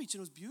Long Beach, and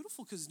it was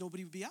beautiful because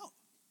nobody would be out,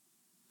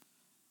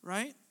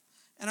 right?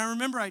 And I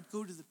remember I'd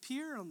go to the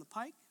pier on the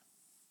Pike.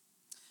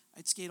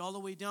 I'd skate all the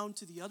way down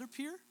to the other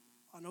pier,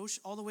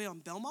 all the way on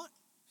Belmont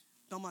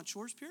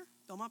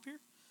Pier.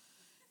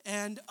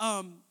 And,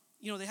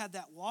 they had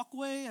that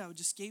walkway, and I would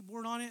just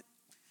skateboard on it.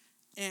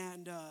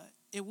 And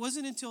it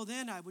wasn't until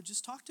then I would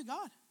just talk to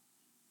God.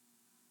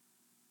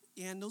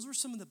 And those were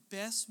some of the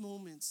best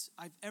moments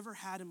I've ever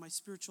had in my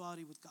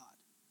spirituality with God.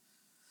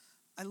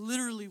 I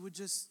literally would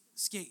just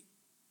skate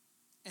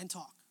and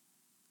talk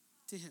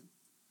to him.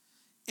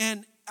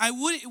 And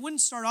it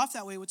wouldn't start off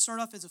that way. It would start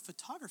off as a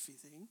photography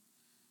thing.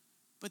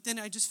 But then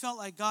I just felt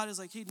like God is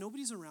like, hey,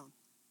 nobody's around.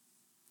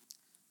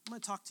 I'm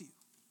going to talk to you.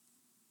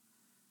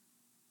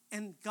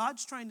 And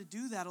God's trying to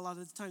do that a lot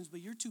of the times, but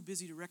you're too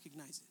busy to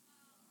recognize it.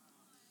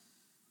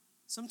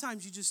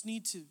 Sometimes you just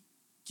need to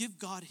give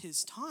God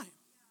his time.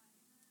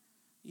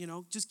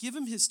 Just give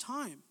him his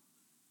time.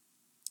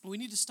 We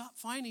need to stop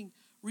finding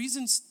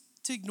reasons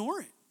to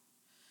ignore it.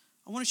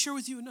 I want to share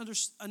with you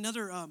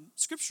another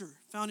scripture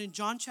found in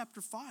John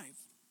chapter 5.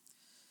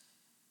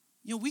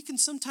 We can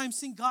sometimes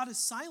think God is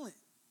silent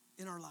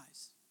in our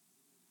lives.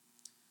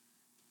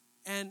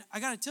 And I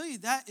got to tell you,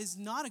 that is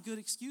not a good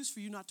excuse for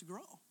you not to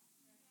grow.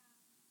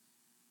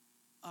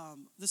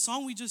 The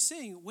song we just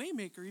sang,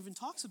 Waymaker, even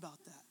talks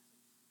about that,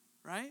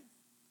 right?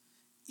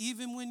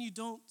 Even when you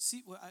don't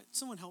see,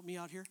 someone help me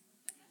out here.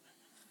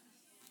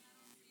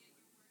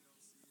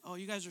 Oh,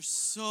 you guys are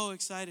so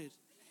excited.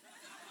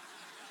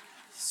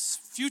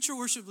 Future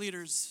worship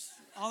leaders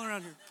all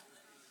around here.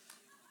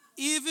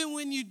 Even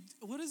when you,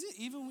 what is it?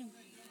 Even when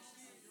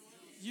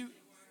you,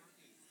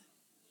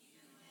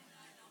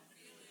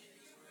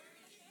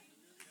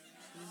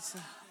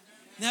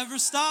 never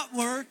stop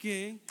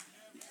working.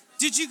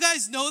 Did you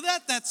guys know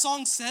that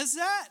song says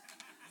that?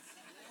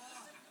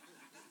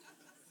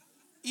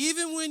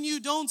 Even when you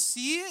don't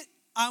see it,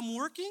 I'm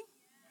working.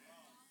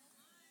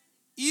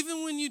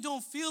 Even when you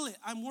don't feel it,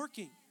 I'm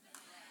working.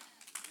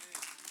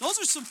 Those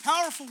are some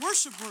powerful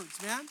worship words,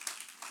 man.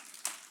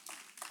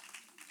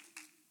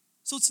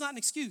 So it's not an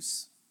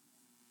excuse.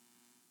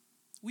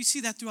 We see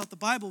that throughout the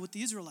Bible with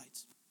the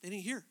Israelites. They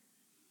didn't hear.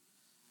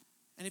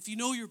 And if you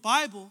know your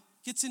Bible,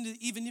 gets into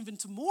even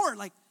to more,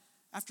 like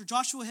after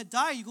Joshua had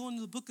died, you go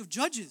into the book of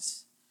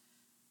Judges.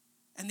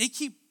 And they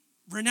keep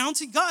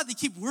renouncing God. They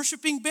keep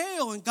worshiping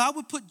Baal. And God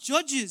would put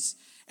judges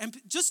and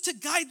just to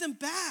guide them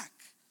back.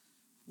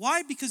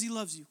 Why? Because he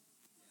loves you.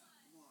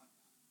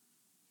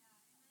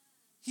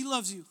 He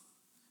loves you.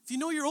 If you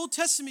know your Old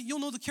Testament, you'll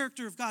know the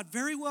character of God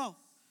very well.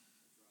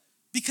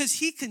 Because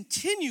he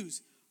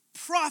continues,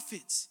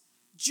 prophets,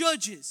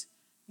 judges,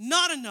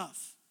 not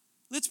enough.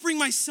 Let's bring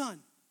my son.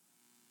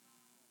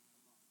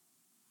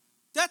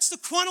 That's the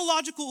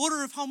chronological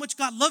order of how much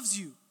God loves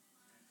you.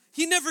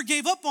 He never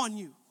gave up on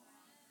you.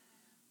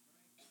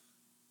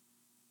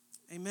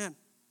 Amen.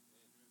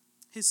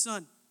 His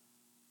son,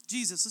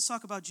 Jesus. Let's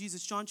talk about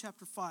Jesus. John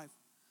chapter 5.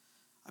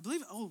 I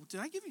believe, did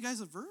I give you guys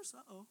a verse?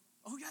 Uh-oh.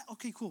 Oh, yeah.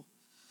 Okay, cool.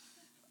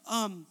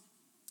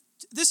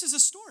 This is a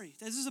story.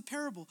 This is a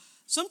parable.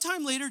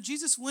 Sometime later,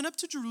 Jesus went up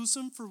to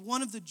Jerusalem for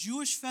one of the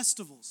Jewish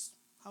festivals.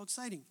 How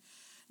exciting.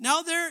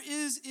 Now there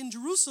is in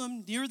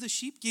Jerusalem near the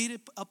sheep gate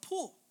a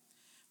pool,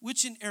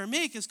 which in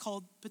Aramaic is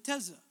called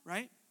Bethesda,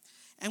 right?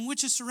 And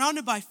which is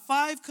surrounded by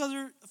five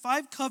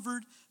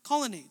covered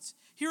colonnades.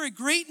 Here a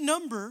great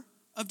number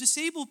of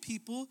disabled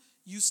people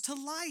used to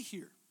lie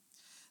here.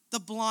 The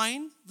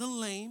blind, the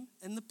lame,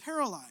 and the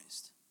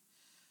paralyzed.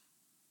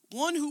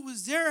 One who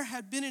was there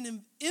had been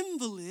an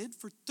invalid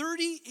for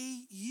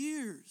 38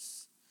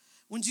 years.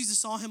 When Jesus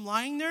saw him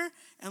lying there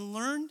and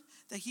learned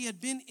that he had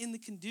been in the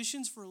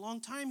conditions for a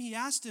long time, he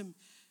asked him,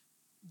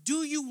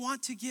 "Do you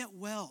want to get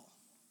well?"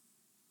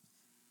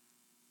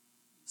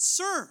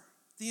 "Sir,"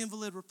 the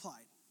invalid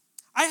replied,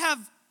 "I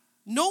have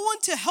no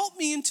one to help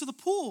me into the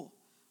pool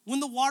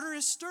when the water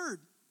is stirred.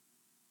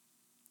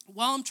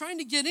 While I'm trying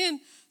to get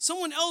in,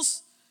 someone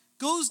else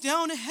goes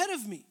down ahead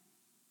of me."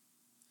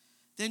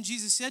 Then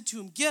Jesus said to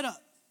him, "Get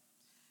up,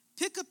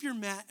 pick up your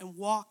mat and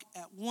walk."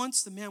 At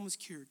once the man was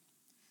cured.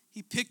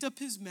 He picked up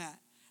his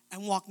mat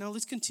and walked. Now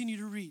let's continue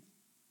to read.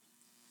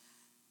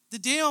 The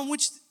day on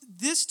which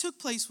this took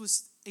place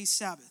was a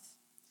Sabbath.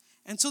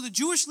 And so the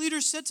Jewish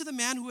leaders said to the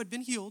man who had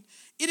been healed,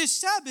 "It is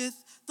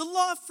Sabbath. The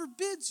law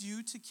forbids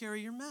you to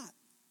carry your mat."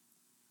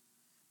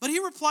 But he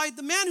replied,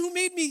 "The man who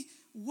made me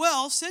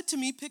well said to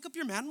me, 'Pick up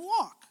your mat and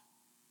walk.'"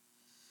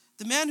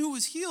 The man who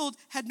was healed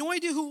had no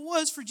idea who it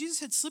was, for Jesus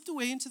had slipped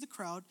away into the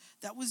crowd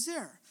that was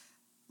there.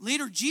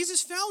 Later,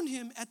 Jesus found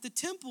him at the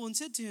temple and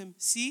said to him,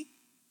 "See,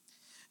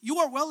 you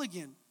are well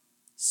again.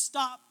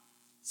 Stop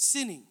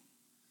sinning,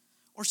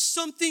 or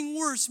something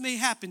worse may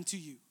happen to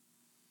you."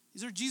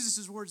 These are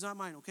Jesus' words, not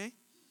mine, okay?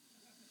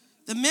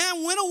 The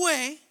man went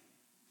away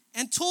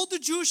and told the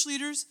Jewish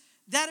leaders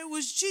that it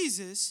was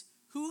Jesus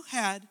who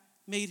had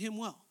made him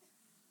well.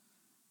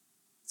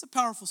 It's a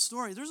powerful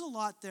story. There's a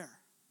lot there.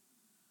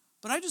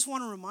 But I just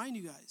want to remind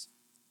you guys,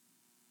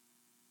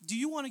 do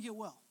you want to get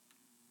well?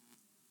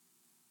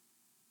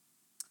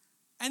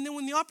 And then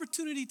when the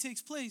opportunity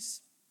takes place,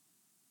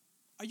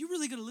 are you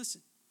really going to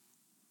listen?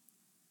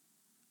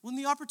 When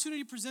the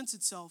opportunity presents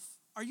itself,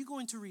 are you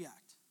going to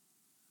react?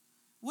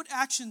 What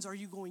actions are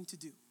you going to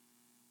do?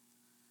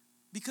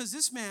 Because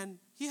this man,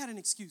 he had an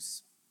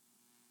excuse.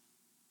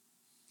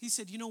 He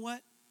said, "You know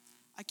what?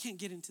 I can't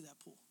get into that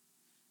pool."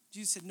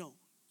 Jesus said, "No,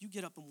 you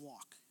get up and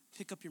walk.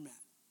 Pick up your mat."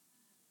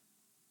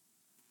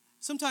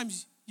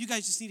 Sometimes you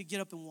guys just need to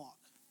get up and walk.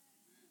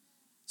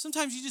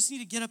 Sometimes you just need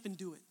to get up and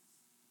do it.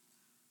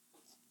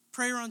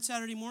 Prayer on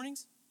Saturday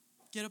mornings,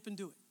 get up and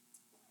do it.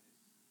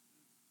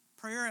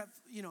 Prayer at,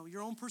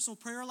 your own personal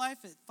prayer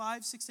life at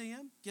 5, 6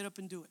 a.m., get up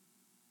and do it.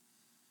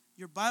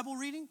 Your Bible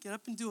reading, get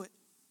up and do it.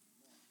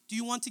 Do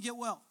you want to get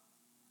well?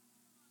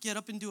 Get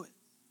up and do it.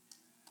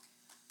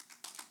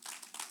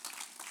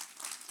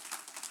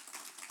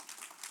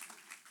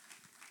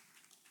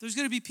 There's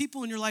going to be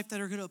people in your life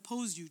that are going to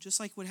oppose you, just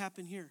like what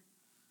happened here.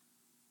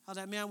 How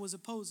that man was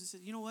opposed. He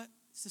said, you know what?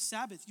 It's the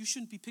Sabbath. You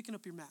shouldn't be picking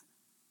up your mat.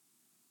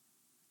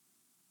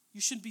 You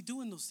shouldn't be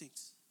doing those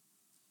things.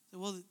 He said,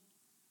 well,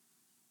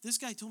 this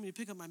guy told me to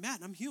pick up my mat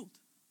and I'm healed.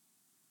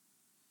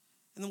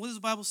 And then what does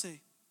the Bible say?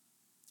 It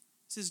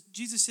says,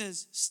 Jesus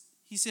says,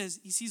 he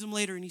sees him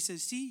later and he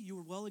says, see, you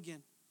were well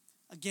again.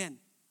 Again.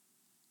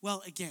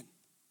 Well again.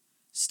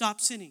 Stop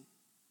sinning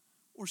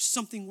or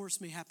something worse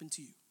may happen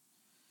to you.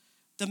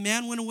 The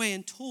man went away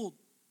and told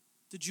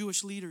the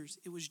Jewish leaders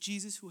it was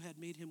Jesus who had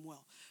made him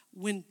well.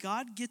 When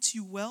God gets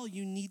you well,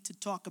 you need to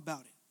talk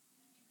about it.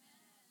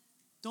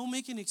 Don't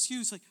make an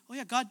excuse like, oh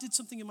yeah, God did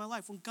something in my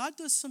life. When God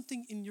does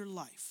something in your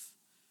life,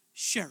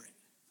 share it.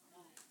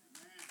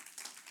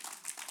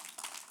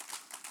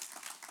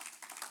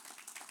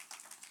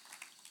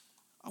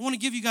 I want to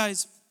give you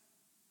guys,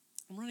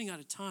 I'm running out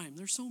of time.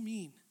 They're so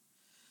mean.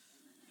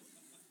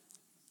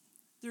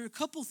 There are a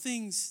couple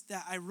things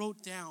that I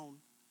wrote down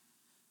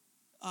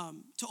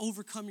to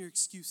overcome your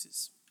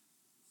excuses.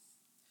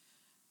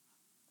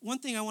 One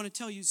thing I want to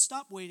tell you is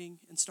stop waiting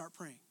and start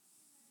praying.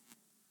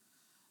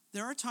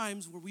 There are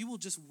times where we will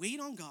just wait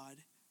on God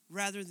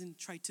rather than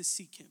try to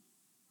seek him.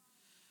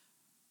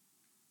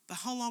 But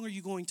how long are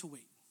you going to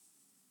wait?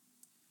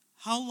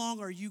 How long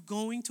are you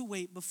going to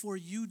wait before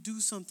you do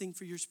something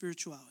for your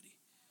spirituality?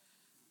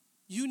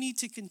 You need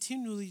to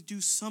continually do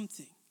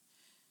something.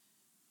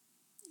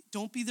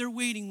 Don't be there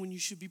waiting when you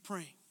should be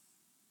praying.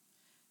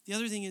 The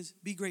other thing is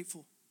be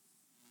grateful.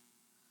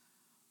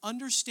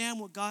 Understand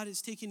what God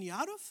has taken you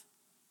out of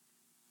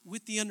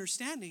with the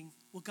understanding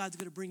what God's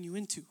going to bring you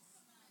into.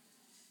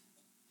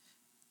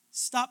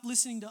 Stop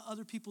listening to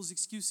other people's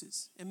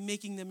excuses and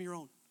making them your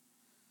own.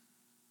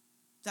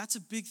 That's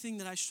a big thing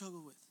that I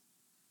struggle with.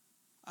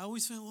 I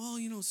always feel,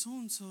 well,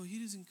 so-and-so, he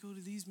doesn't go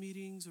to these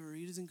meetings or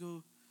he doesn't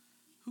go.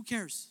 Who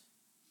cares?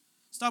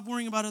 Stop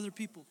worrying about other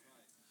people.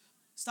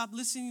 Stop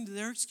listening to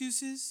their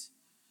excuses.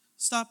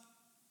 Stop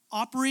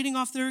operating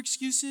off their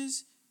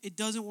excuses. It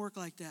doesn't work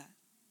like that.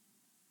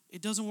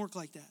 It doesn't work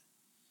like that.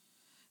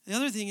 The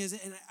other thing is,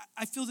 and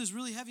I feel this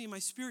really heavy in my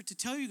spirit to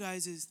tell you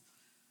guys, is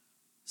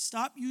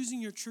stop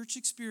using your church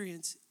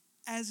experience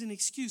as an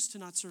excuse to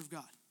not serve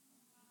God.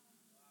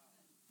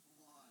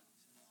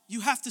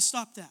 You have to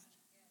stop that.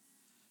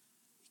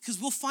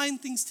 Because we'll find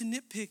things to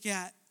nitpick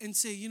at and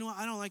say,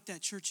 I don't like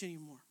that church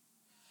anymore.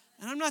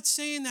 And I'm not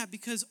saying that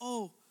because,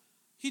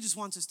 he just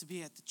wants us to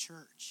be at the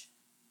church.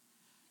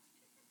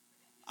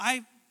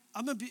 I'm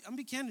gonna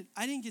be candid.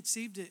 I didn't get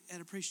saved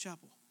at a Praise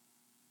Chapel.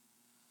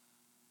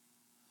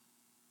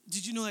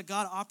 Did you know that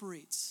God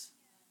operates?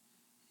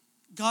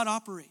 God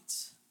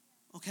operates,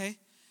 okay?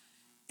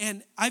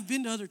 And I've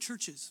been to other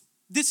churches.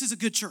 This is a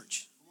good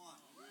church,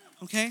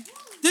 okay?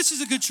 This is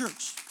a good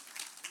church,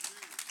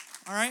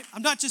 all right?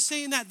 I'm not just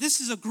saying that. This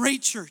is a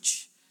great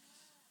church.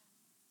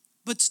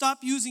 But stop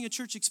using a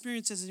church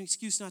experience as an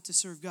excuse not to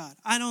serve God.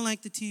 I don't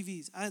like the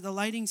TVs. The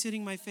lighting's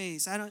hitting my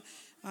face. I don't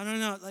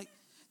know. Like,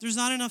 there's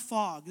not enough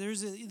fog.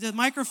 The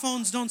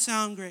microphones don't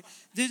sound great.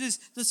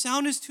 The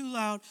sound is too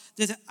loud.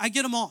 I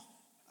get them all.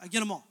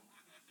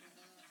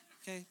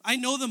 Okay? I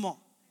know them all.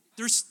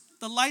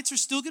 The lights are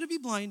still going to be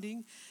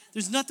blinding.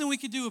 There's nothing we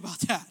can do about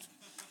that.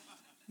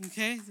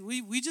 Okay?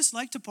 We just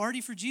like to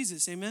party for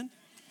Jesus. Amen?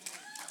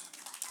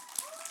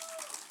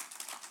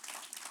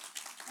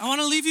 I want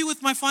to leave you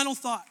with my final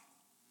thought.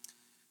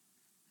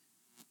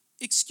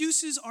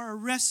 Excuses are a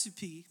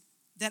recipe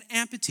that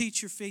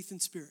amputates your faith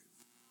and spirit.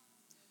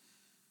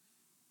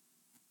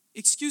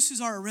 Excuses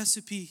are a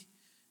recipe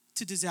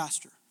to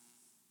disaster.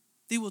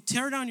 They will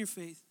tear down your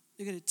faith.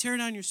 They're going to tear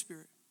down your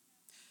spirit.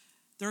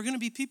 There are going to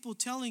be people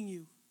telling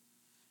you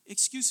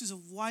excuses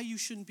of why you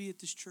shouldn't be at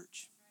this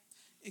church.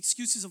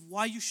 Excuses of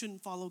why you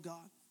shouldn't follow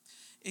God.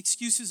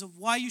 Excuses of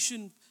why you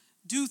shouldn't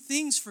do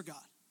things for God.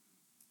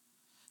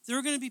 There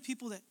are going to be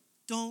people that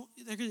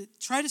they're going to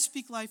try to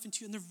speak life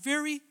into you, and they're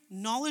very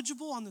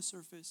knowledgeable on the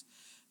surface.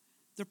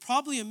 They're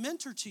probably a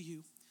mentor to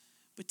you,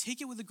 but take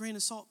it with a grain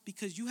of salt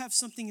because you have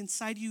something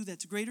inside you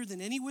that's greater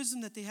than any wisdom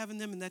that they have in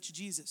them, and that's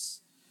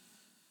Jesus.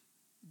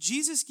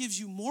 Jesus gives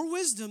you more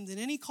wisdom than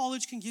any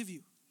college can give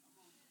you.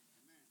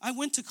 I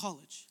went to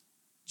college.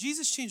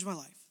 Jesus changed my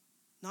life,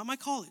 not my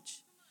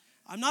college.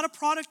 I'm not a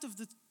product of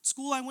the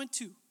school I went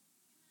to.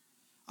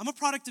 I'm a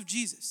product of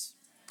Jesus.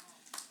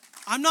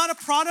 I'm not a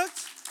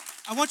product.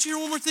 I want you to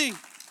hear one more thing.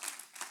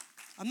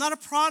 I'm not a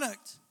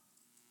product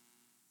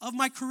of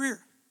my career.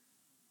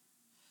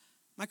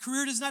 My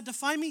career does not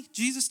define me.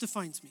 Jesus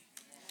defines me.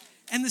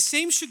 And the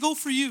same should go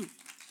for you.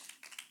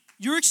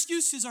 Your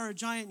excuses are a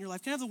giant in your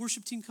life. Can I have the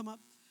worship team come up?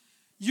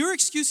 Your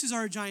excuses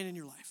are a giant in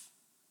your life.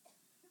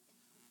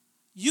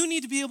 You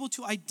need to be able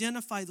to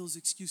identify those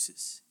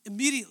excuses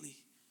immediately.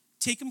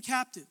 Take them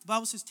captive. The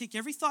Bible says take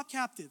every thought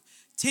captive.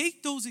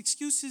 Take those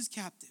excuses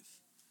captive.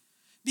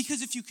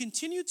 Because if you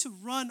continue to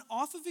run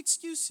off of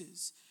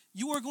excuses,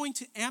 you are going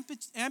to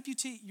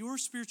amputate your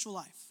spiritual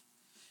life.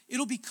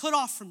 It'll be cut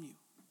off from you.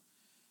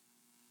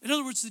 In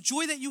other words, the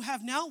joy that you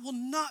have now will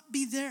not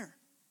be there.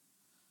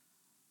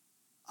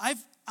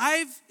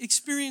 I've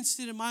experienced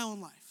it in my own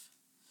life.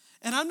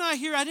 And I'm not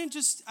here, I didn't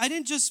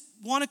just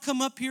want to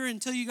come up here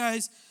and tell you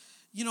guys,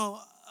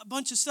 a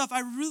bunch of stuff.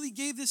 I really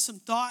gave this some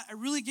thought. I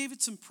really gave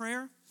it some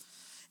prayer.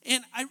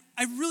 And I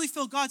really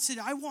felt God said,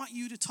 I want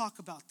you to talk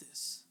about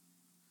this.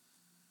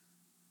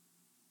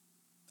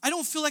 I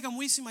don't feel like I'm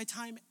wasting my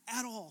time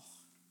at all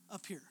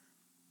up here.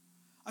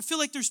 I feel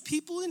like there's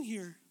people in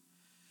here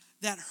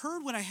that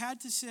heard what I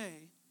had to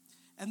say,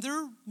 and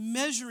they're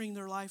measuring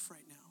their life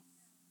right now.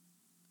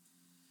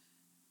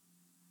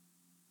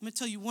 I'm going to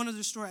tell you one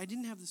other story. I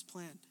didn't have this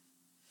planned.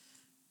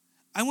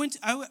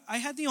 I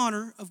had the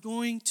honor of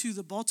going to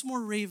the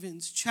Baltimore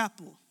Ravens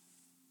chapel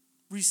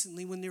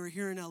recently when they were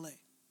here in LA.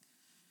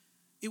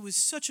 It was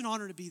such an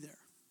honor to be there.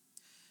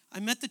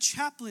 I met the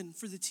chaplain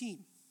for the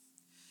team.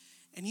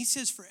 And he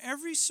says for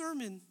every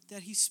sermon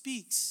that he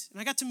speaks, and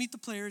I got to meet the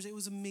players, it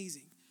was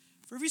amazing.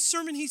 For every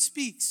sermon he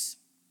speaks,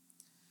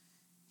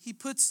 he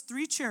puts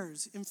 3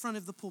 chairs in front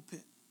of the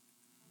pulpit.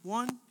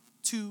 1,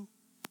 2,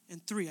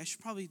 and 3. I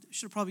should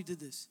have probably did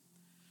this.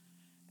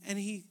 And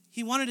he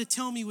wanted to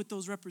tell me what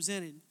those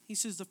represented. He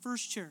says the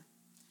first chair.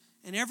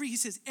 And he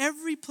says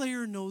every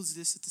player knows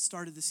this at the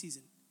start of the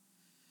season.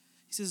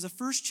 He says the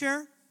first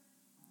chair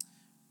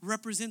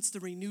represents the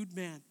renewed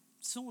man,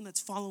 someone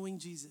that's following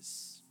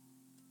Jesus.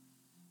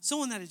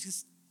 Someone that has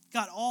just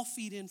got all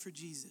feet in for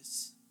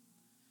Jesus.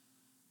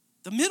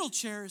 The middle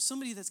chair is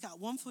somebody that's got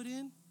 1 foot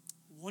in,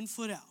 1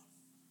 foot out.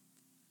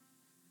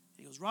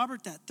 He goes,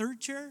 Robert, that third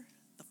chair,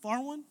 the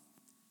far one,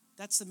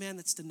 that's the man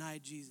that's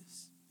denied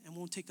Jesus and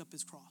won't take up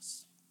his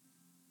cross.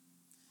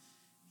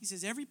 He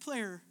says every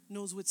player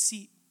knows what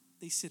seat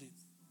they sit in.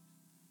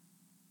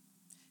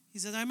 He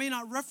says, I may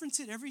not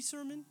reference it every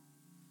sermon,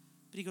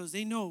 but he goes,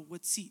 they know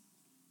what seat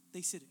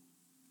they sit in.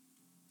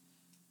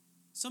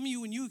 Some of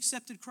you, when you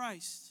accepted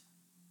Christ,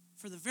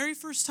 for the very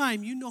first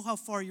time, you know how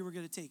far you were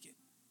going to take it.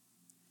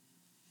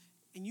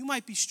 And you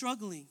might be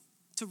struggling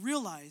to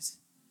realize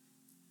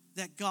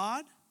that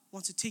God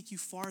wants to take you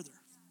farther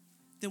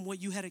than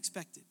what you had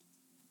expected.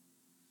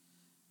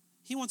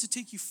 He wants to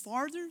take you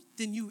farther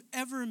than you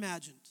ever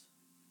imagined.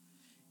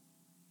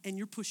 And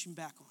you're pushing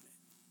back on it.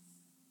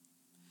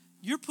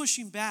 You're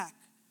pushing back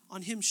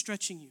on him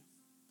stretching you,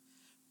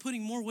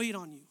 putting more weight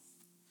on you.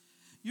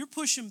 You're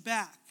pushing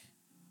back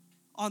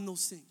on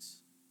those things.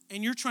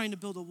 And you're trying to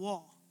build a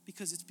wall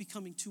because it's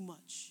becoming too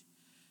much.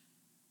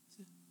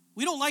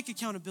 We don't like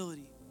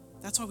accountability.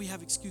 That's why we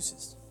have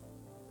excuses.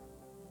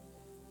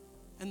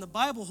 And the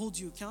Bible holds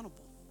you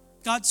accountable.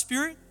 God's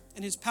Spirit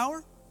and his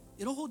power,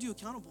 it'll hold you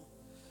accountable.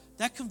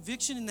 That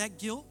conviction and that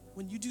guilt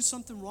when you do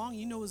something wrong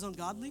you know is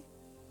ungodly,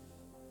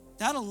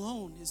 that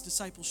alone is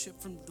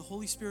discipleship from the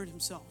Holy Spirit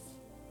himself.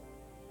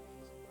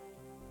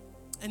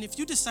 And if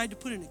you decide to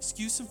put an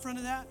excuse in front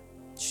of that,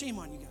 shame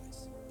on you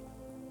guys.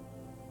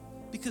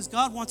 Because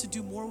God wants to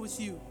do more with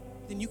you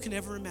than you can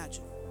ever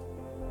imagine.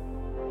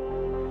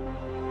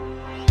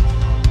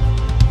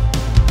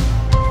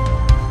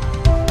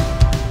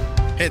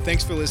 Hey,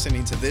 thanks for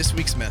listening to this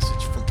week's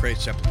message from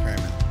Praise Chapel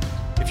Paramount.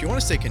 If you want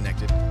to stay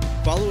connected,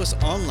 follow us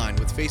online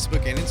with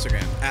Facebook and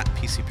Instagram at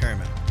PC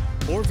Paramount,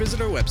 or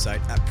visit our website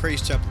at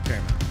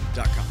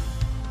praisechapelparamount.com.